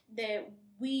 that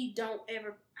we don't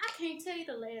ever. I can't tell you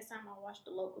the last time I watched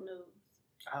the local news.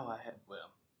 Oh, I have.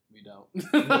 Well, we don't.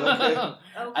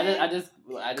 Okay. I just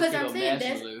because I'm saying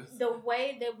that's the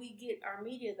way that we get our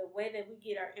media, the way that we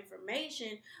get our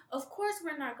information. Of course,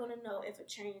 we're not going to know if a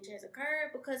change has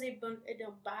occurred because it done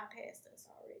bypassed us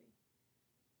already.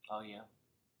 Oh yeah.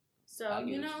 So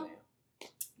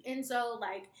and so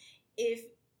like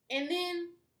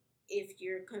if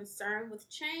you're concerned with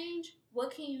change,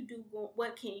 what can you do?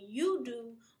 What can you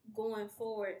do going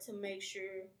forward to make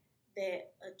sure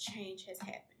that a change has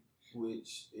happened?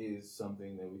 Which is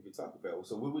something that we could talk about.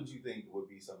 So, what would you think would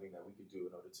be something that we could do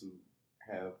in order to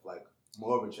have like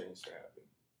more of a change to happen?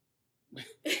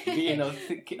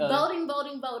 Voting.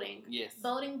 Yes.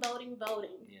 Voting.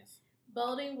 Yes.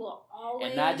 Voting will always...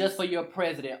 And not just for your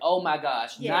president. Oh, my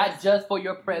gosh. Yes. Not just for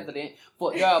your president.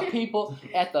 There are people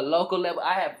at the local level.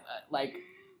 I have,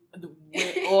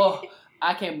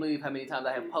 I can't believe how many times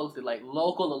I have posted, like,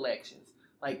 local elections.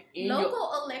 Like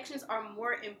local elections are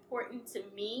more important to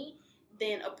me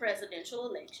than a presidential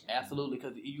election. Absolutely,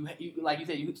 because you like you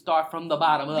said, you start from the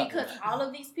bottom up. Because all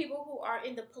of these people who are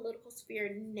in the political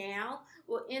sphere now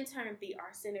will in turn be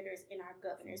our senators and our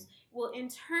governors, will in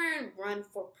turn run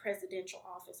for presidential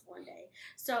office one day.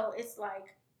 So it's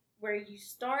like where you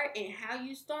start and how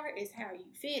you start is how you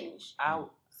finish.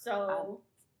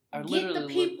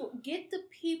 Get the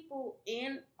people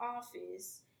in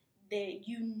office that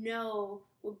you know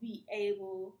will be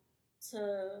able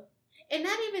to, and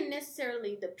not even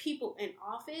necessarily the people in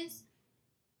office,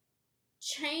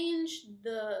 change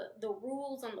the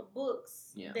rules on the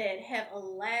books that have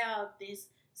allowed this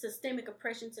systemic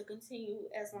oppression to continue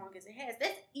as long as it has.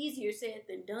 That's easier said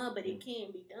than done, but it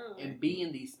can be done. And be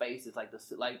in these spaces, like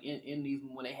in these,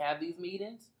 when they have these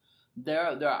meetings, there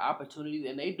are opportunities,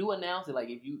 and they do announce it. Like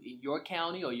if you in your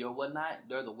county or your whatnot,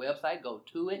 there's a website. Go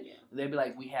to it. Yeah. They'll be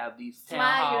like, we have these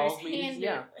flyers,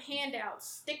 handouts,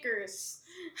 stickers.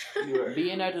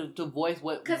 Be in there to voice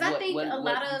what you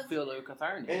feel or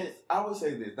concern is. And I would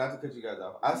say this, not to cut you guys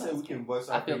off. I say we can voice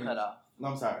our opinions. I feel cut off. No,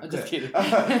 I'm sorry. I'm just kidding.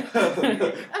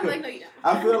 I'm like, no, you don't.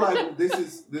 I feel like this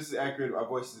is accurate. Our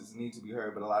voices need to be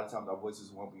heard, but a lot of times our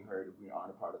voices won't be heard if we aren't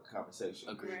a part of the conversation.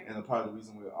 Agreed. And a part of the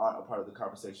reason we aren't a part of the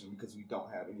conversation is because we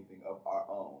don't have anything of our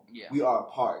own. Yeah. We are a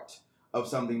part of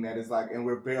something that is like, and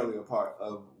we're barely a part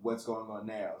of what's going on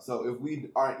now. So if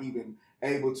we aren't even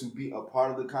able to be a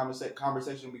part of the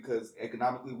conversation because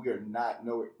economically we're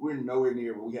nowhere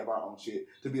near where we have our own shit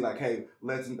to be like, hey,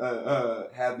 let's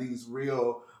have these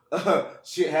real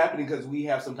shit happening because we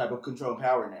have some type of control and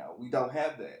power now. We don't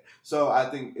have that. So I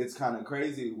think it's kind of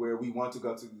crazy where we want to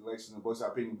go to the elections and voice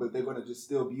our opinion, but they're going to just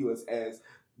still view us as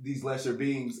these lesser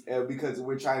beings because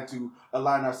we're trying to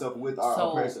align ourselves with our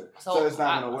oppressor. So it's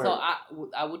not going to work. So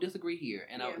I would disagree here,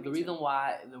 and the reason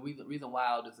why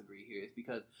I'll disagree here is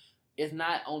because it's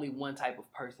not only one type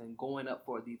of person going up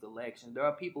for these elections. There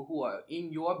are people who are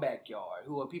in your backyard,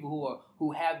 who are people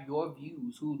who have your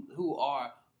views, who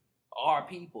are our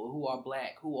people, who are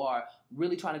black, who are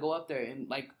really trying to go up there. And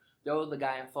like there was a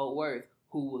guy in Fort Worth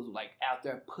who was like out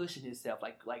there pushing himself,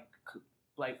 like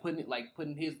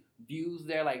putting his views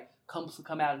there, like come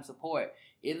out and support.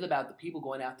 It is about the people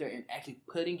going out there and actually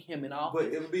putting him in office.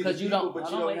 But it would be the people, but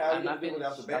you don't have anything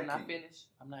without the back. I'm not finished.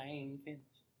 I ain't even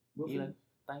finished.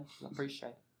 Thanks, I appreciate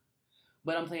it.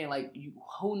 But I'm saying, like,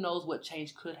 who knows what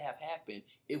change could have happened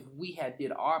if we had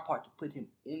did our part to put him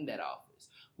in that office.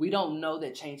 We don't know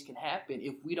that change can happen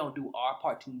if we don't do our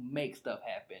part to make stuff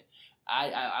happen.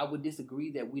 I would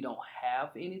disagree that we don't have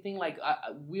anything. Like,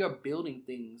 we are building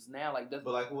things now. Like that's,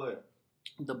 but like what?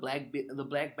 The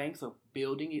black banks are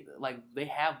building it. Like, they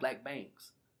have black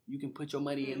banks. You can put your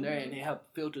money in there and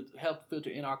help filter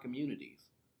in our communities.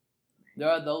 There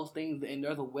are those things, and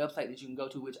there's a website that you can go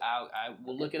to, which I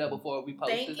will look it up before we post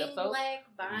this episode. Banking black,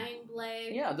 buying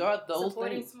black. Yeah, there are those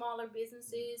supporting things. Smaller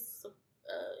businesses,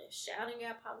 shouting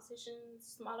at politicians,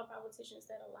 smaller politicians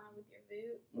that align with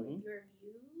your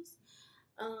views.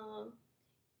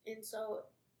 And so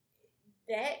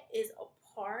that is a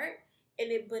part,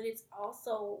 but it's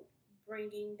also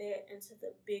bringing that into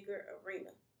the bigger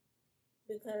arena,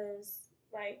 because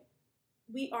like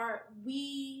we are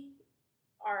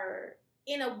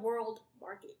in a world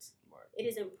market. It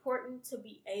is important to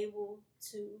be able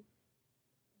to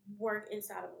work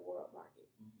inside of a world market.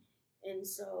 And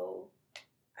so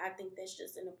I think that's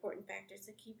just an important factor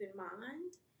to keep in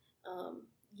mind.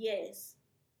 Yes,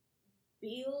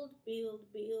 build,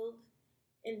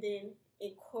 and then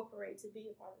incorporate to be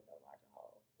a part of the larger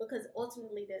whole. Because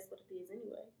ultimately, that's what it is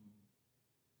anyway.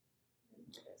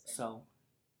 So,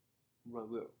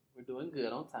 we're doing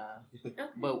good on time. Okay.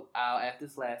 But I'll ask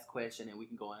this last question, and we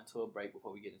can go into a break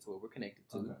before we get into what we're connected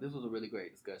to. Okay. This was a really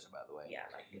great discussion, by the way. Yeah,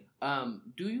 I like it.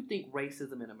 Do you think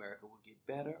racism in America will get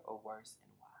better or worse,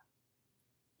 and why?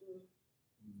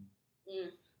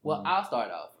 Well, I'll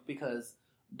start off because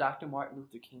Dr. Martin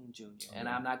Luther King Jr. and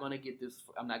I'm not going to get this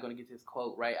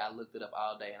quote right. I looked it up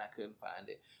all day and I couldn't find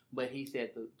it. But he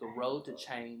said the road to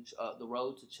change,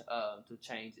 to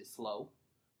change is slow,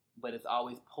 but it's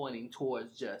always pointing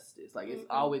towards justice. Like it's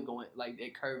always going, like they're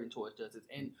curving towards justice.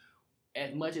 And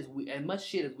as much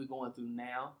shit as we're going through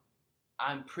now,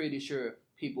 I'm pretty sure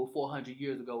people 400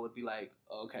 years ago would be like,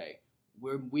 okay,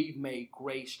 we've made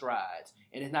great strides.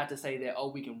 And it's not to say that,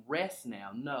 we can rest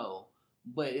now. No.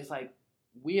 But it's like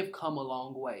we have come a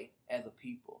long way as a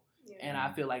people. Yeah. And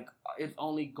I feel like it's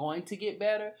only going to get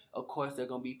better. Of course, there are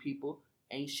going to be people,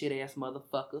 ain't shit-ass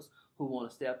motherfuckers, who want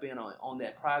to step in on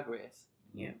that progress.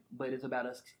 Yeah. But it's about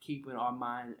us keeping our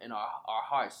mind and our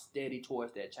hearts steady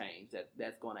towards that change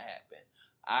that's going to happen.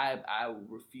 I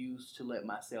refuse to let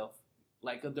myself,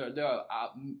 like, there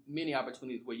are many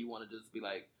opportunities where you want to just be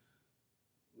like,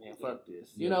 man, fuck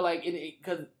this. You know, like,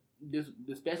 because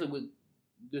especially with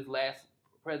this last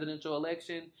presidential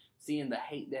election, seeing the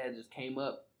hate that just came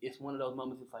up, it's one of those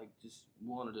moments it's like, just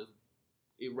want to just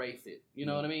erase it. You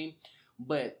know what I mean?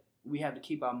 But we have to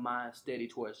keep our minds steady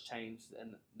towards change,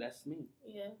 and that's me.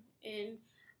 Yeah, and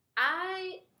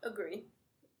I agree.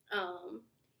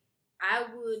 I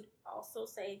would also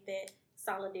say that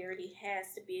solidarity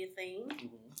has to be a thing.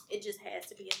 Mm-hmm. It just has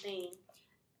to be a thing.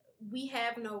 We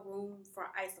have no room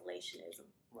for isolationism.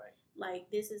 Right. Like,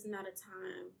 this is not a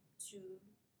time to,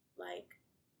 like,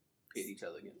 pit each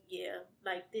other again. Yeah,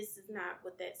 like, this is not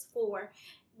what that's for.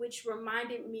 Which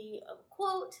reminded me of a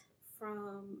quote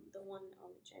from the one and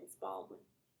only James Baldwin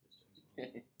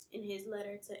in his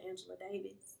letter to Angela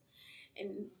Davis.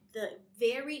 And the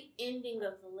very ending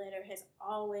of the letter has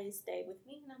always stayed with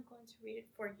me, and I'm going to read it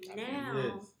for you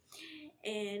now.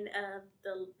 And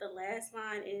the last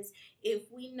line is,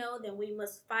 if we know, then we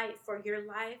must fight for your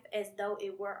life as though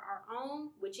it were our own,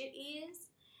 which it is,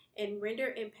 and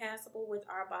render impassable with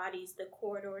our bodies the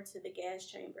corridor to the gas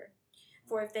chamber.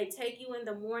 For if they take you in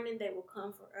the morning, they will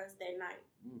come for us that night.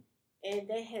 And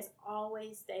that has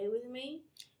always stayed with me,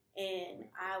 and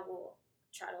I will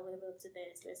try to live up to that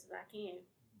as best as I can,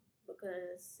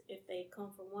 because if they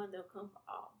come for one, they'll come for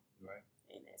all. Right.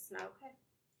 And that's not okay.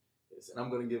 Yes, and I'm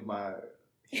going to give my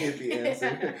hippie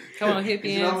answer. Come on,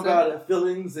 hippie answer. I'm about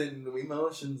feelings and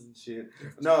emotions and shit.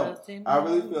 No, I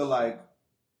really feel like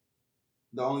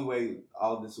the only way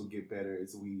all of this will get better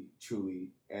is we truly,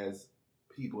 as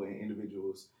people and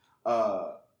individuals,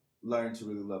 learn to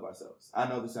really love ourselves. I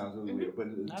know this sounds really weird, but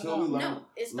until we learn... No,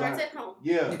 it starts at home.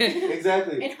 Yeah,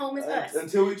 exactly. And home is us.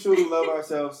 Until we truly love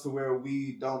ourselves to where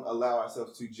we don't allow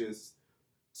ourselves to just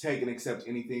take and accept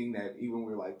anything that even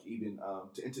we're like,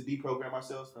 to deprogram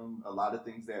ourselves from a lot of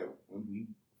things that when we,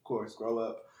 of course, grow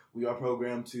up, we are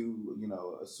programmed to,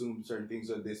 assume certain things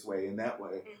are this way and that way.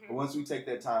 Mm-hmm. But once we take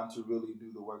that time to really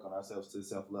do the work on ourselves to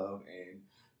self-love and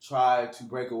try to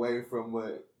break away from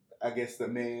what I guess the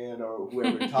man or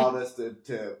whoever taught us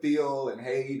to feel and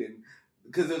hate, and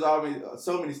because there's already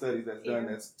so many studies that's done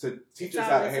that's to teach us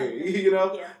how to hate,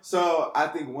 Yeah. So I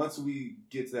think once we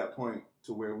get to that point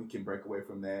to where we can break away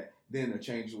from that, then a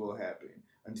change will happen.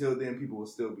 Until then, people will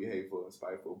still be hateful and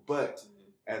spiteful. But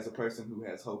as a person who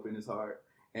has hope in his heart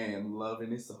and love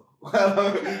in his soul,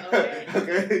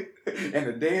 okay, and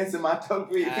a dance in my toe,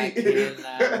 I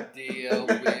cannot deal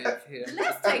with him.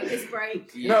 Let's take this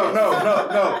break. No.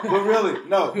 But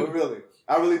really,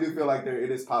 I really do feel like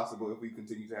it is possible if we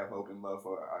continue to have hope and love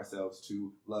for ourselves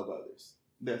to love others.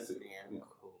 That's it. Yeah.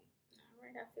 Cool. All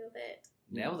right, I feel that.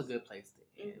 That was a good place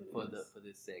to end for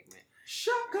this segment.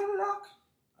 Shock-a-lock.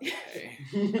 Okay.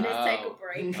 Let's take a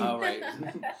break. All right.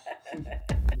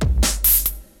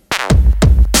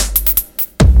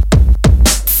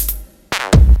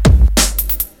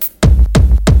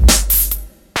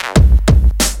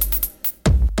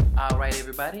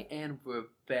 everybody, and we're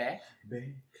back.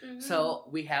 So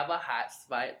we have a hot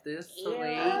spot this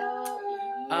week.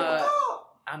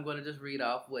 I'm going to just read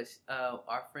off what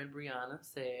our friend Brianna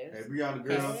says. Hey, Brianna,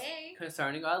 girl.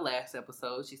 Concerning our last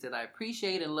episode, she said, I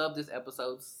appreciate and love this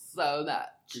episode so much.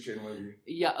 Appreciate and love you.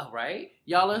 Yeah, right?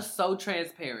 Y'all are so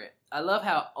transparent. I love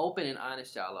how open and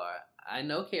honest y'all are. I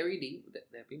know Carrie D.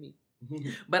 That'd be me.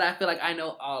 But I feel like I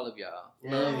know all of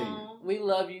y'all. We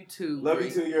love you too. Love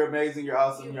you too. You're amazing. You're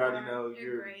awesome. You already know.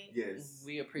 You're great. Yes.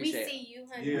 We appreciate it. We see you,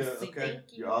 honey. Yeah, okay.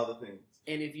 You're all the things.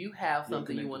 And if you have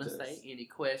something you want to say, any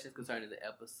questions concerning the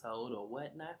episode or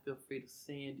whatnot, feel free to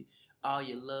send all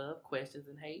your love, questions,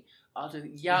 and hate.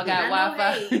 Y'all got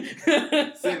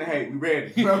Wi-Fi. Send the hate. We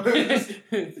ready.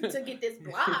 To get this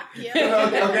block,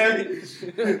 yeah. Okay.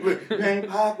 Look, you ain't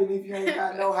popping if you ain't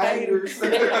got no haters.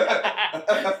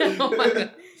 Oh my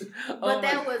God. But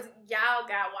that was y'all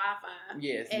got Wi-Fi.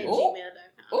 Yes. At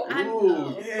gmail.com.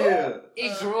 Ooh, yeah.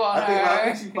 It grew on I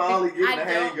think she finally getting the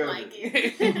hang of like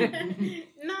it.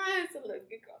 No, it's a little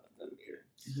good call.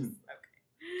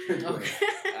 Okay.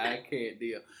 I can't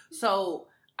deal. So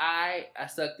I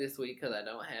suck this week because I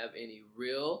don't have any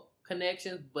real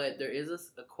connections, but there is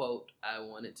a quote I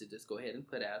wanted to just go ahead and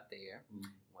put out there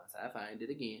once I find it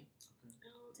again.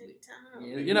 Take time.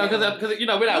 You know, because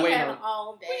we're not waiting on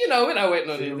all day. we're not waiting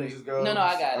on anything. No,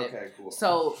 I got it. Okay, cool.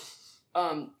 So,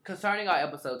 concerning our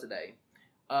episode today,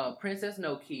 Princess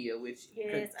Nokia, which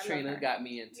Katrina got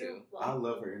me into. I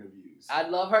love her interviews. I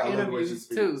love her interviews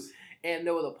too. And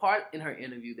there was a part in her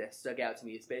interview that stuck out to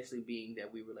me, especially being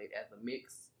that we relate as a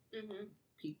mixed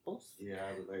peoples. Yeah,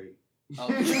 I relate.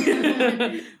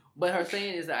 Okay. But her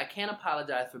saying is that I can't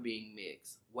apologize for being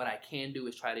mixed. What I can do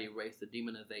is try to erase the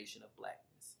demonization of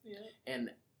blackness. Yeah. And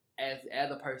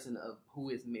as a person who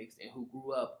is mixed and who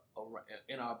grew up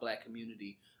in our black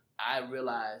community, I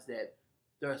realized that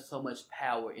there's so much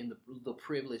power in the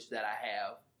privilege that I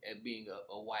have at being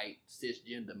a white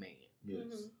cisgender man.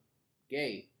 Yes.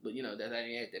 Gay, but that I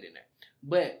didn't add that in there.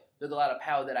 But there's a lot of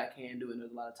power that I can do, and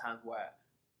there's a lot of times where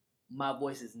my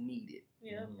voice is needed.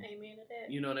 Yeah, amen to that.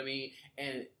 You know what I mean?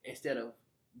 And instead of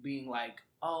being like,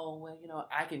 oh, well,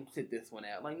 I can sit this one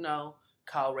out. Like, no,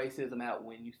 call racism out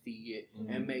when you see it,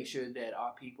 and make sure that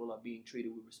our people are being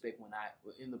treated with respect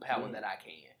in the power that I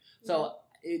can. So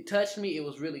it touched me. It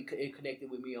was really, it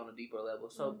connected with me on a deeper level.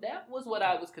 So that was what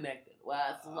I was connected.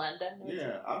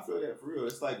 Yeah, I feel that for real.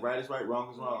 It's like right is right,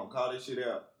 wrong is wrong. Call this shit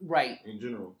out. Right. In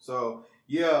general. So,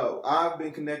 yeah, I've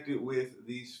been connected with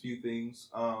these few things.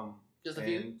 Just a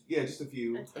few? Yeah, just a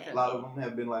few. Okay. A lot of them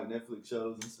have been like Netflix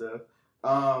shows and stuff.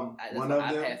 I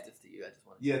passed this to you. I just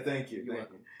want to. Yeah, thank you. Thank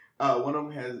you. One of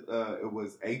them has, it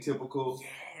was Atypical.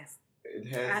 Yes. It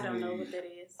has I don't know what that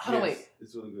is. Hold on, wait.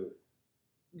 It's really good.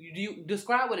 You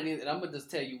describe what it is, and I'm gonna just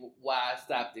tell you why I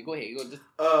stopped it. Go ahead.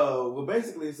 Well,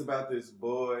 basically, it's about this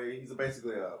boy. He's in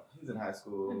high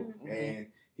school, and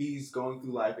he's going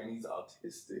through life, and he's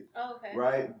autistic. Oh, okay.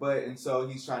 Right, and so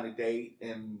he's trying to date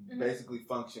and basically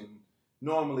function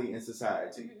normally in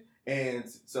society, and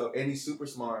he's super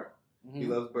smart. He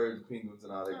loves birds and penguins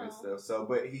and all that good stuff. So,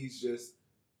 but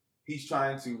he's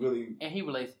trying to really... And he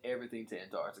relates everything to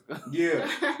Antarctica. Yeah.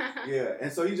 Yeah.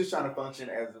 And so he's just trying to function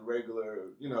as a regular,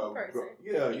 person.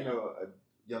 A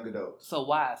young adult. So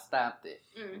why I stopped it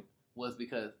was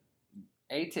because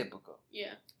Atypical.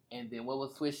 Yeah. And then what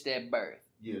was Switched at Birth.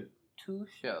 Yeah. 2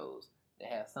 shows that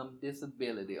have some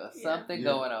disability or something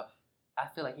going on. I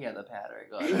feel like he has a pattern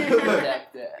going on.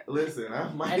 Listen, I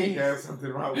might have something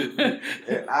wrong with me.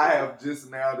 And I have just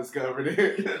now discovered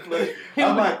it.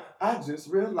 I just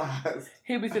realized.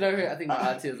 He'll be sitting over here, I think my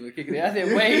autism is kicking in. I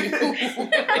said, wait.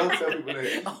 Don't tell people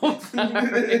that. I'm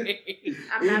sorry.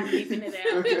 I'm not keeping it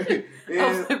out.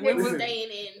 Okay. We're staying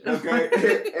in.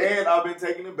 Okay. And I've been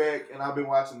taking it back, and I've been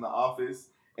watching The Office.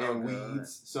 And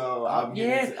Weeds. So I've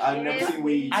never seen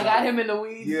Weeds. I got him in the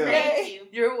Weeds. Yeah. Thank you.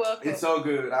 You're welcome. It's so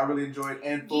good. I really enjoyed it.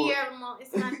 And Guillermo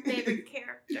is my favorite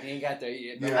character. You ain't got there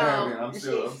yet. Yeah, I haven't. I'm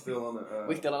still on the.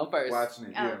 We still on first. Watching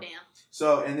it. Oh, Yeah. damn.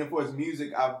 So, and then for his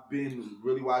music, I've been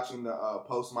really watching the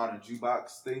Postmodern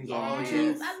Jukebox things on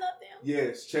YouTube. I love them.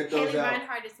 Yes, check those Haley out.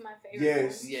 Reinhardt is my favorite.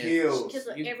 Yes, kills. Because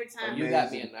every time. You got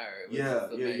me a nerve. Yeah.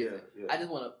 I just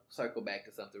want to circle back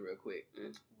to something real quick.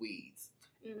 Weeds.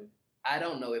 I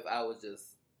don't know if I was just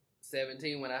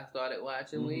 17 when I started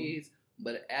watching Weeds,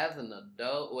 but as an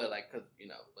adult,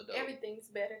 adult. Everything's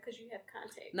better because you have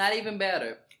context. Not even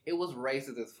better. It was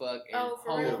racist as fuck and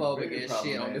homophobic as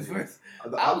shit on this verse.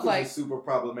 I was like, super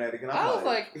problematic, and I was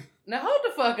like, now hold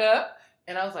the fuck up.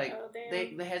 And I was like, oh,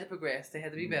 they had to progress. They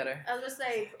had to be better. I was going to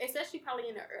say, especially probably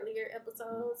in the earlier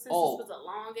episodes, since this was a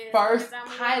long ass first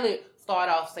pilot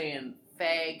started off saying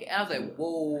fag. I was like,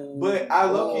 whoa. But I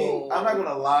low-key, I'm not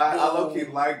gonna lie, I low-key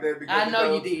like that because I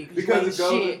know you did. Because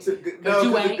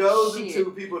it goes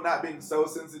into people not being so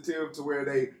sensitive to where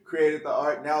they created the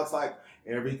art. Now it's like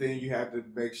everything you have to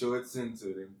make sure it's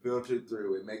censored and filtered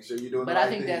through and make sure you're doing. But the right I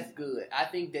think thing. that's good. I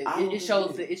think that it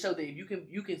shows that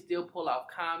if you can still pull off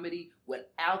comedy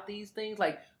without these things,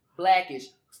 like Blackish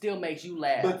still makes you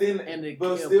laugh. But then,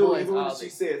 still, even when she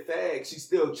said fag, she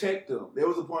still checked them. There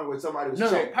was a point where somebody was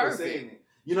checked for saying it.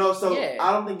 You know, so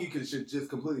I don't think you should just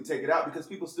completely take it out because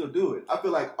people still do it. I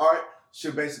feel like art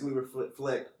should basically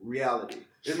reflect reality.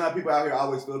 There's not people out here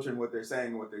always filtering what they're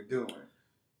saying and what they're doing.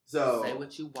 So say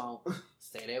what you want.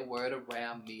 Say that word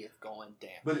around me. It's going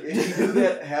down. But if you do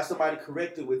that, have somebody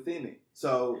correct it within it.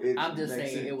 So I'm just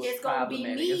saying sense. It was it's gonna be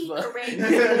me correcting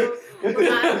you with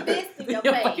my fist in your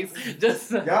face.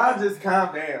 Y'all just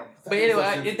calm down. But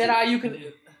anyway, is that all you can?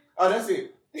 Oh, that's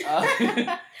it.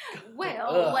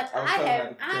 Well, what I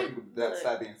have,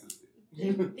 stop being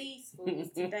sensitive. These fools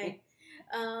today.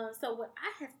 So what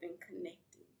I have been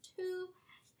connecting to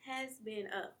has been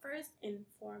first and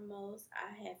foremost,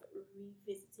 I have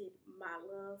revisited my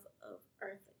love of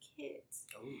Eartha Kitt.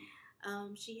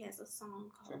 She has a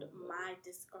song called "My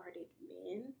Discarded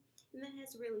Men," and that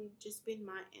has really just been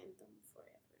my anthem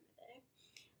forever and a day.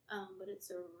 But it's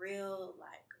a real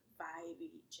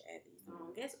vibey, jazzy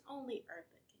song. Guess only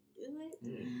Eartha can do it.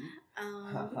 Mm-hmm. I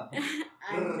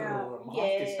know.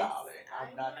 Marcus, darling,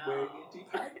 I'm not wearing any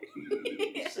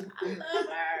panties. I love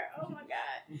her. Oh my god.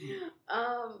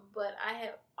 But I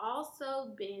have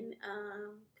also been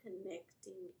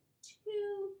connecting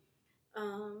to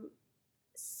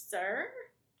Sir.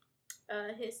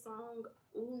 His song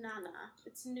Ooh Nana.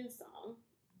 It's a new song.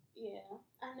 Yeah,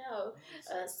 I know.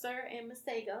 Sir and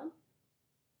Masego.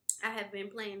 I have been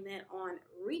playing that on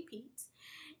repeat.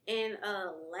 And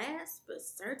last but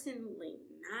certainly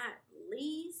not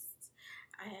least,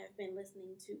 I have been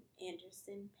listening to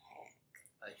Anderson .Paak.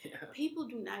 Yeah. People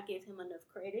do not give him enough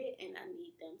credit, and I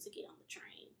need them to get on the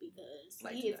train because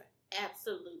he is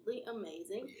absolutely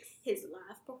amazing. Yes. His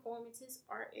live performances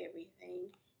are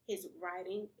everything. His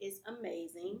writing is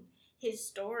amazing. His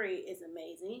story is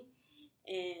amazing.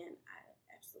 And I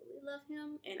absolutely love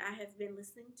him. And I have been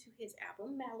listening to his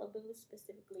album Malibu,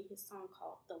 specifically his song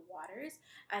called The Waters.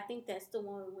 I think that's the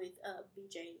one with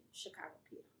BJ Chicago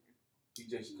Kid on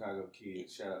there. BJ Chicago Kid,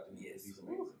 shout out to him. Yes. He's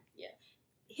amazing. Yeah.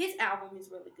 His album is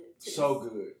really good too. So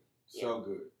good. So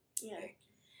good. Yeah.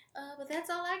 But that's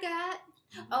all I got.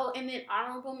 Mm-hmm. Oh, and then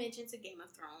honorable mention to Game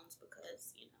of Thrones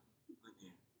because,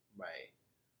 Right.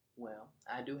 Well,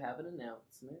 I do have an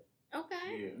announcement.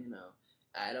 Okay. Yeah.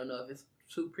 I don't know if it's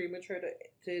too premature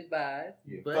to advise.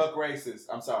 Yeah. But fuck racist.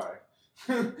 I'm sorry.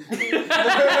 I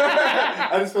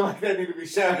just feel like that need to be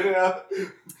shouted out.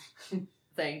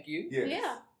 Thank you. Yes.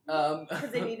 Yeah.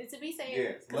 Because it needed to be said.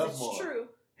 Yes. Love it's more. True.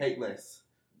 Hate less.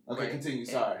 Okay, Right. continue.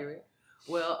 Sorry. Accurate.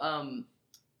 Well,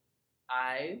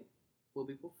 I will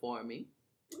be performing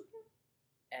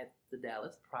at the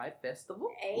Dallas Pride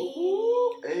Festival. Hey.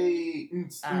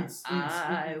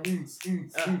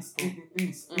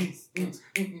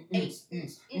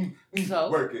 So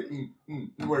work it.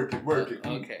 Work it.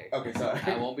 Okay. Okay, sorry.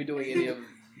 I won't be doing any of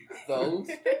those.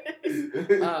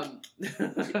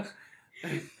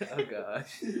 Oh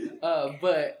gosh.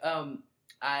 But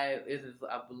it is,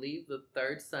 I believe, the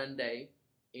third Sunday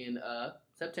in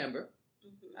September.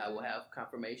 Mm-hmm. I will have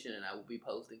confirmation and I will be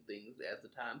posting things as the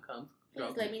time comes.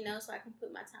 Please let me know so I can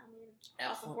put my time in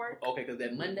off of work. Okay, because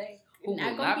that Monday, who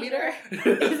not will not be there?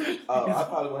 Oh, I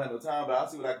probably won't have no time, but I'll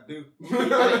see what I can do.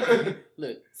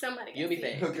 Look, somebody you'll be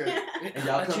there. Okay. And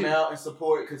y'all come out and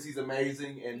support because he's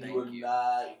amazing and you will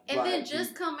not. And then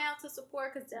just come out to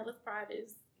support because Dallas Pride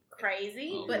is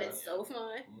crazy, but it's so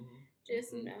fun. Mm-hmm.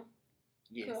 Just,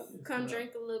 Yes. Come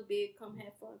drink a little bit, come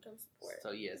have fun, come support.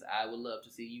 So yes, I would love to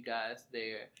see you guys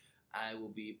there. I will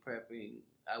be prepping.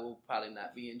 I will probably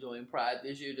not be enjoying Pride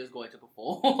this year, just going to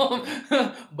perform.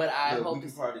 But I hope we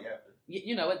can party after.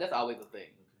 You know what? That's always a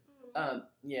thing.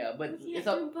 Yeah, but it's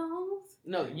up.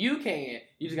 No, you can.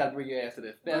 You just got to bring your ass to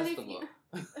this festival.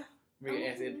 Bring your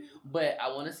ass in. But I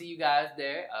want to see you guys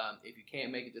there. If you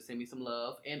can't make it, just send me some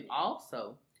love. And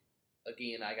also,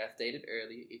 again, like I stated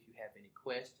earlier, if you have any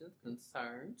questions,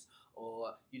 concerns,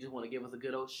 or you just want to give us a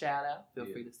good old shout out, feel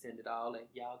free to send it all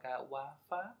at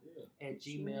y'allgotwifi at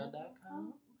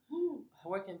gmail.com.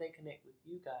 Where can they connect with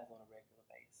you guys on a regular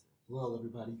basis? Well,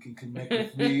 everybody, you can connect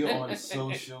with me on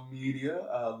social media,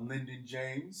 Lyndon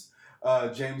James,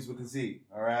 James with a Z,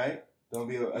 all right? Don't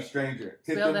be a stranger.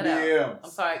 Hit Spell them that DMs. out. I'm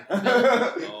sorry.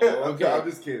 I'm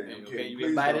just kidding. I'm Okay, kidding. you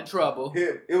invite in trouble.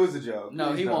 It was a joke. No,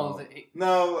 Please he don't. won't.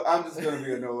 No, I'm just gonna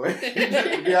be annoyed.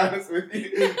 To be honest with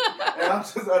you, and I'm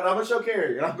gonna show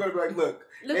Carrie, and I'm gonna be like, look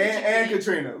and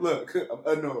Katrina, look, I'm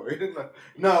annoyed.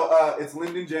 No, it's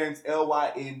Lyndon James,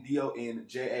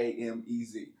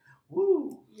 LYNDONJAMEZ.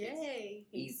 Woo! Yay!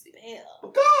 Easy.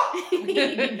 Spell.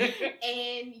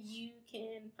 And you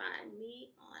can find me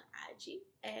on IG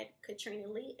at Katrina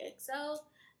Lee XO.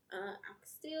 I'm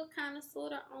still kind of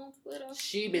sort of on Twitter.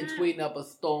 She been tweeting up a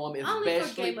storm, only for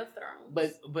especially. Game of Thrones.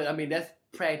 But I mean that's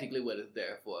practically what it's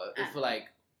there for. It's for like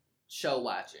show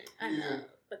watching. I know,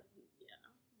 but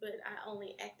I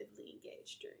only actively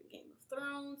engage during Game of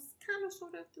Thrones, kind of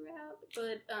sort of throughout.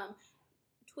 But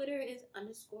Twitter is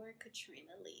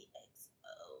 _Katrina Lee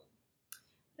XO.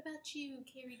 What about you,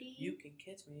 Carrie D? You can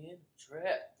catch me in the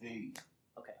trap. Hey.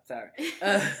 Okay, sorry.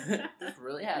 Just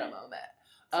really had him on that.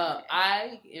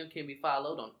 I can be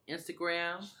followed on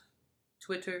Instagram,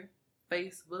 Twitter,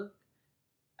 Facebook.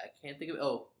 I can't think of it.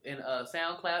 Oh, and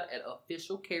SoundCloud at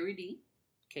official Carrie D,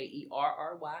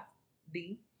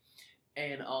 KERRYD,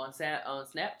 and on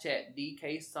Snapchat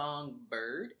DK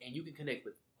Songbird. And you can connect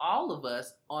with all of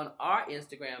us on our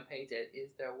Instagram page at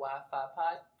Is There Wi-Fi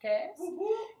Podcast,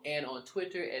 and on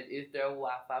Twitter at Is There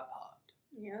Wi-Fi Pod.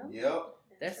 Yep.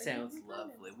 That sounds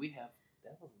lovely.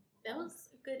 That was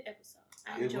a good episode.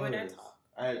 I enjoyed our talk.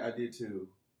 I did too.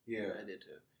 Yeah, I did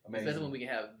too. Amazing. Especially when we can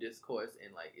have discourse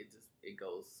and like it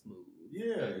goes smooth.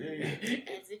 Yeah.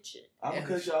 As it should. I'm gonna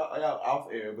cut y'all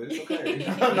off air, but it's okay.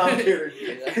 No, I'm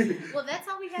kidding. Well, that's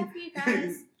all we have for you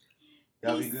guys.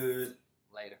 Y'all be good.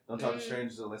 Later. Don't talk to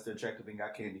strangers unless they're attractive and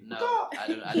got candy. No,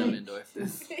 I don't endorse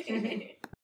this.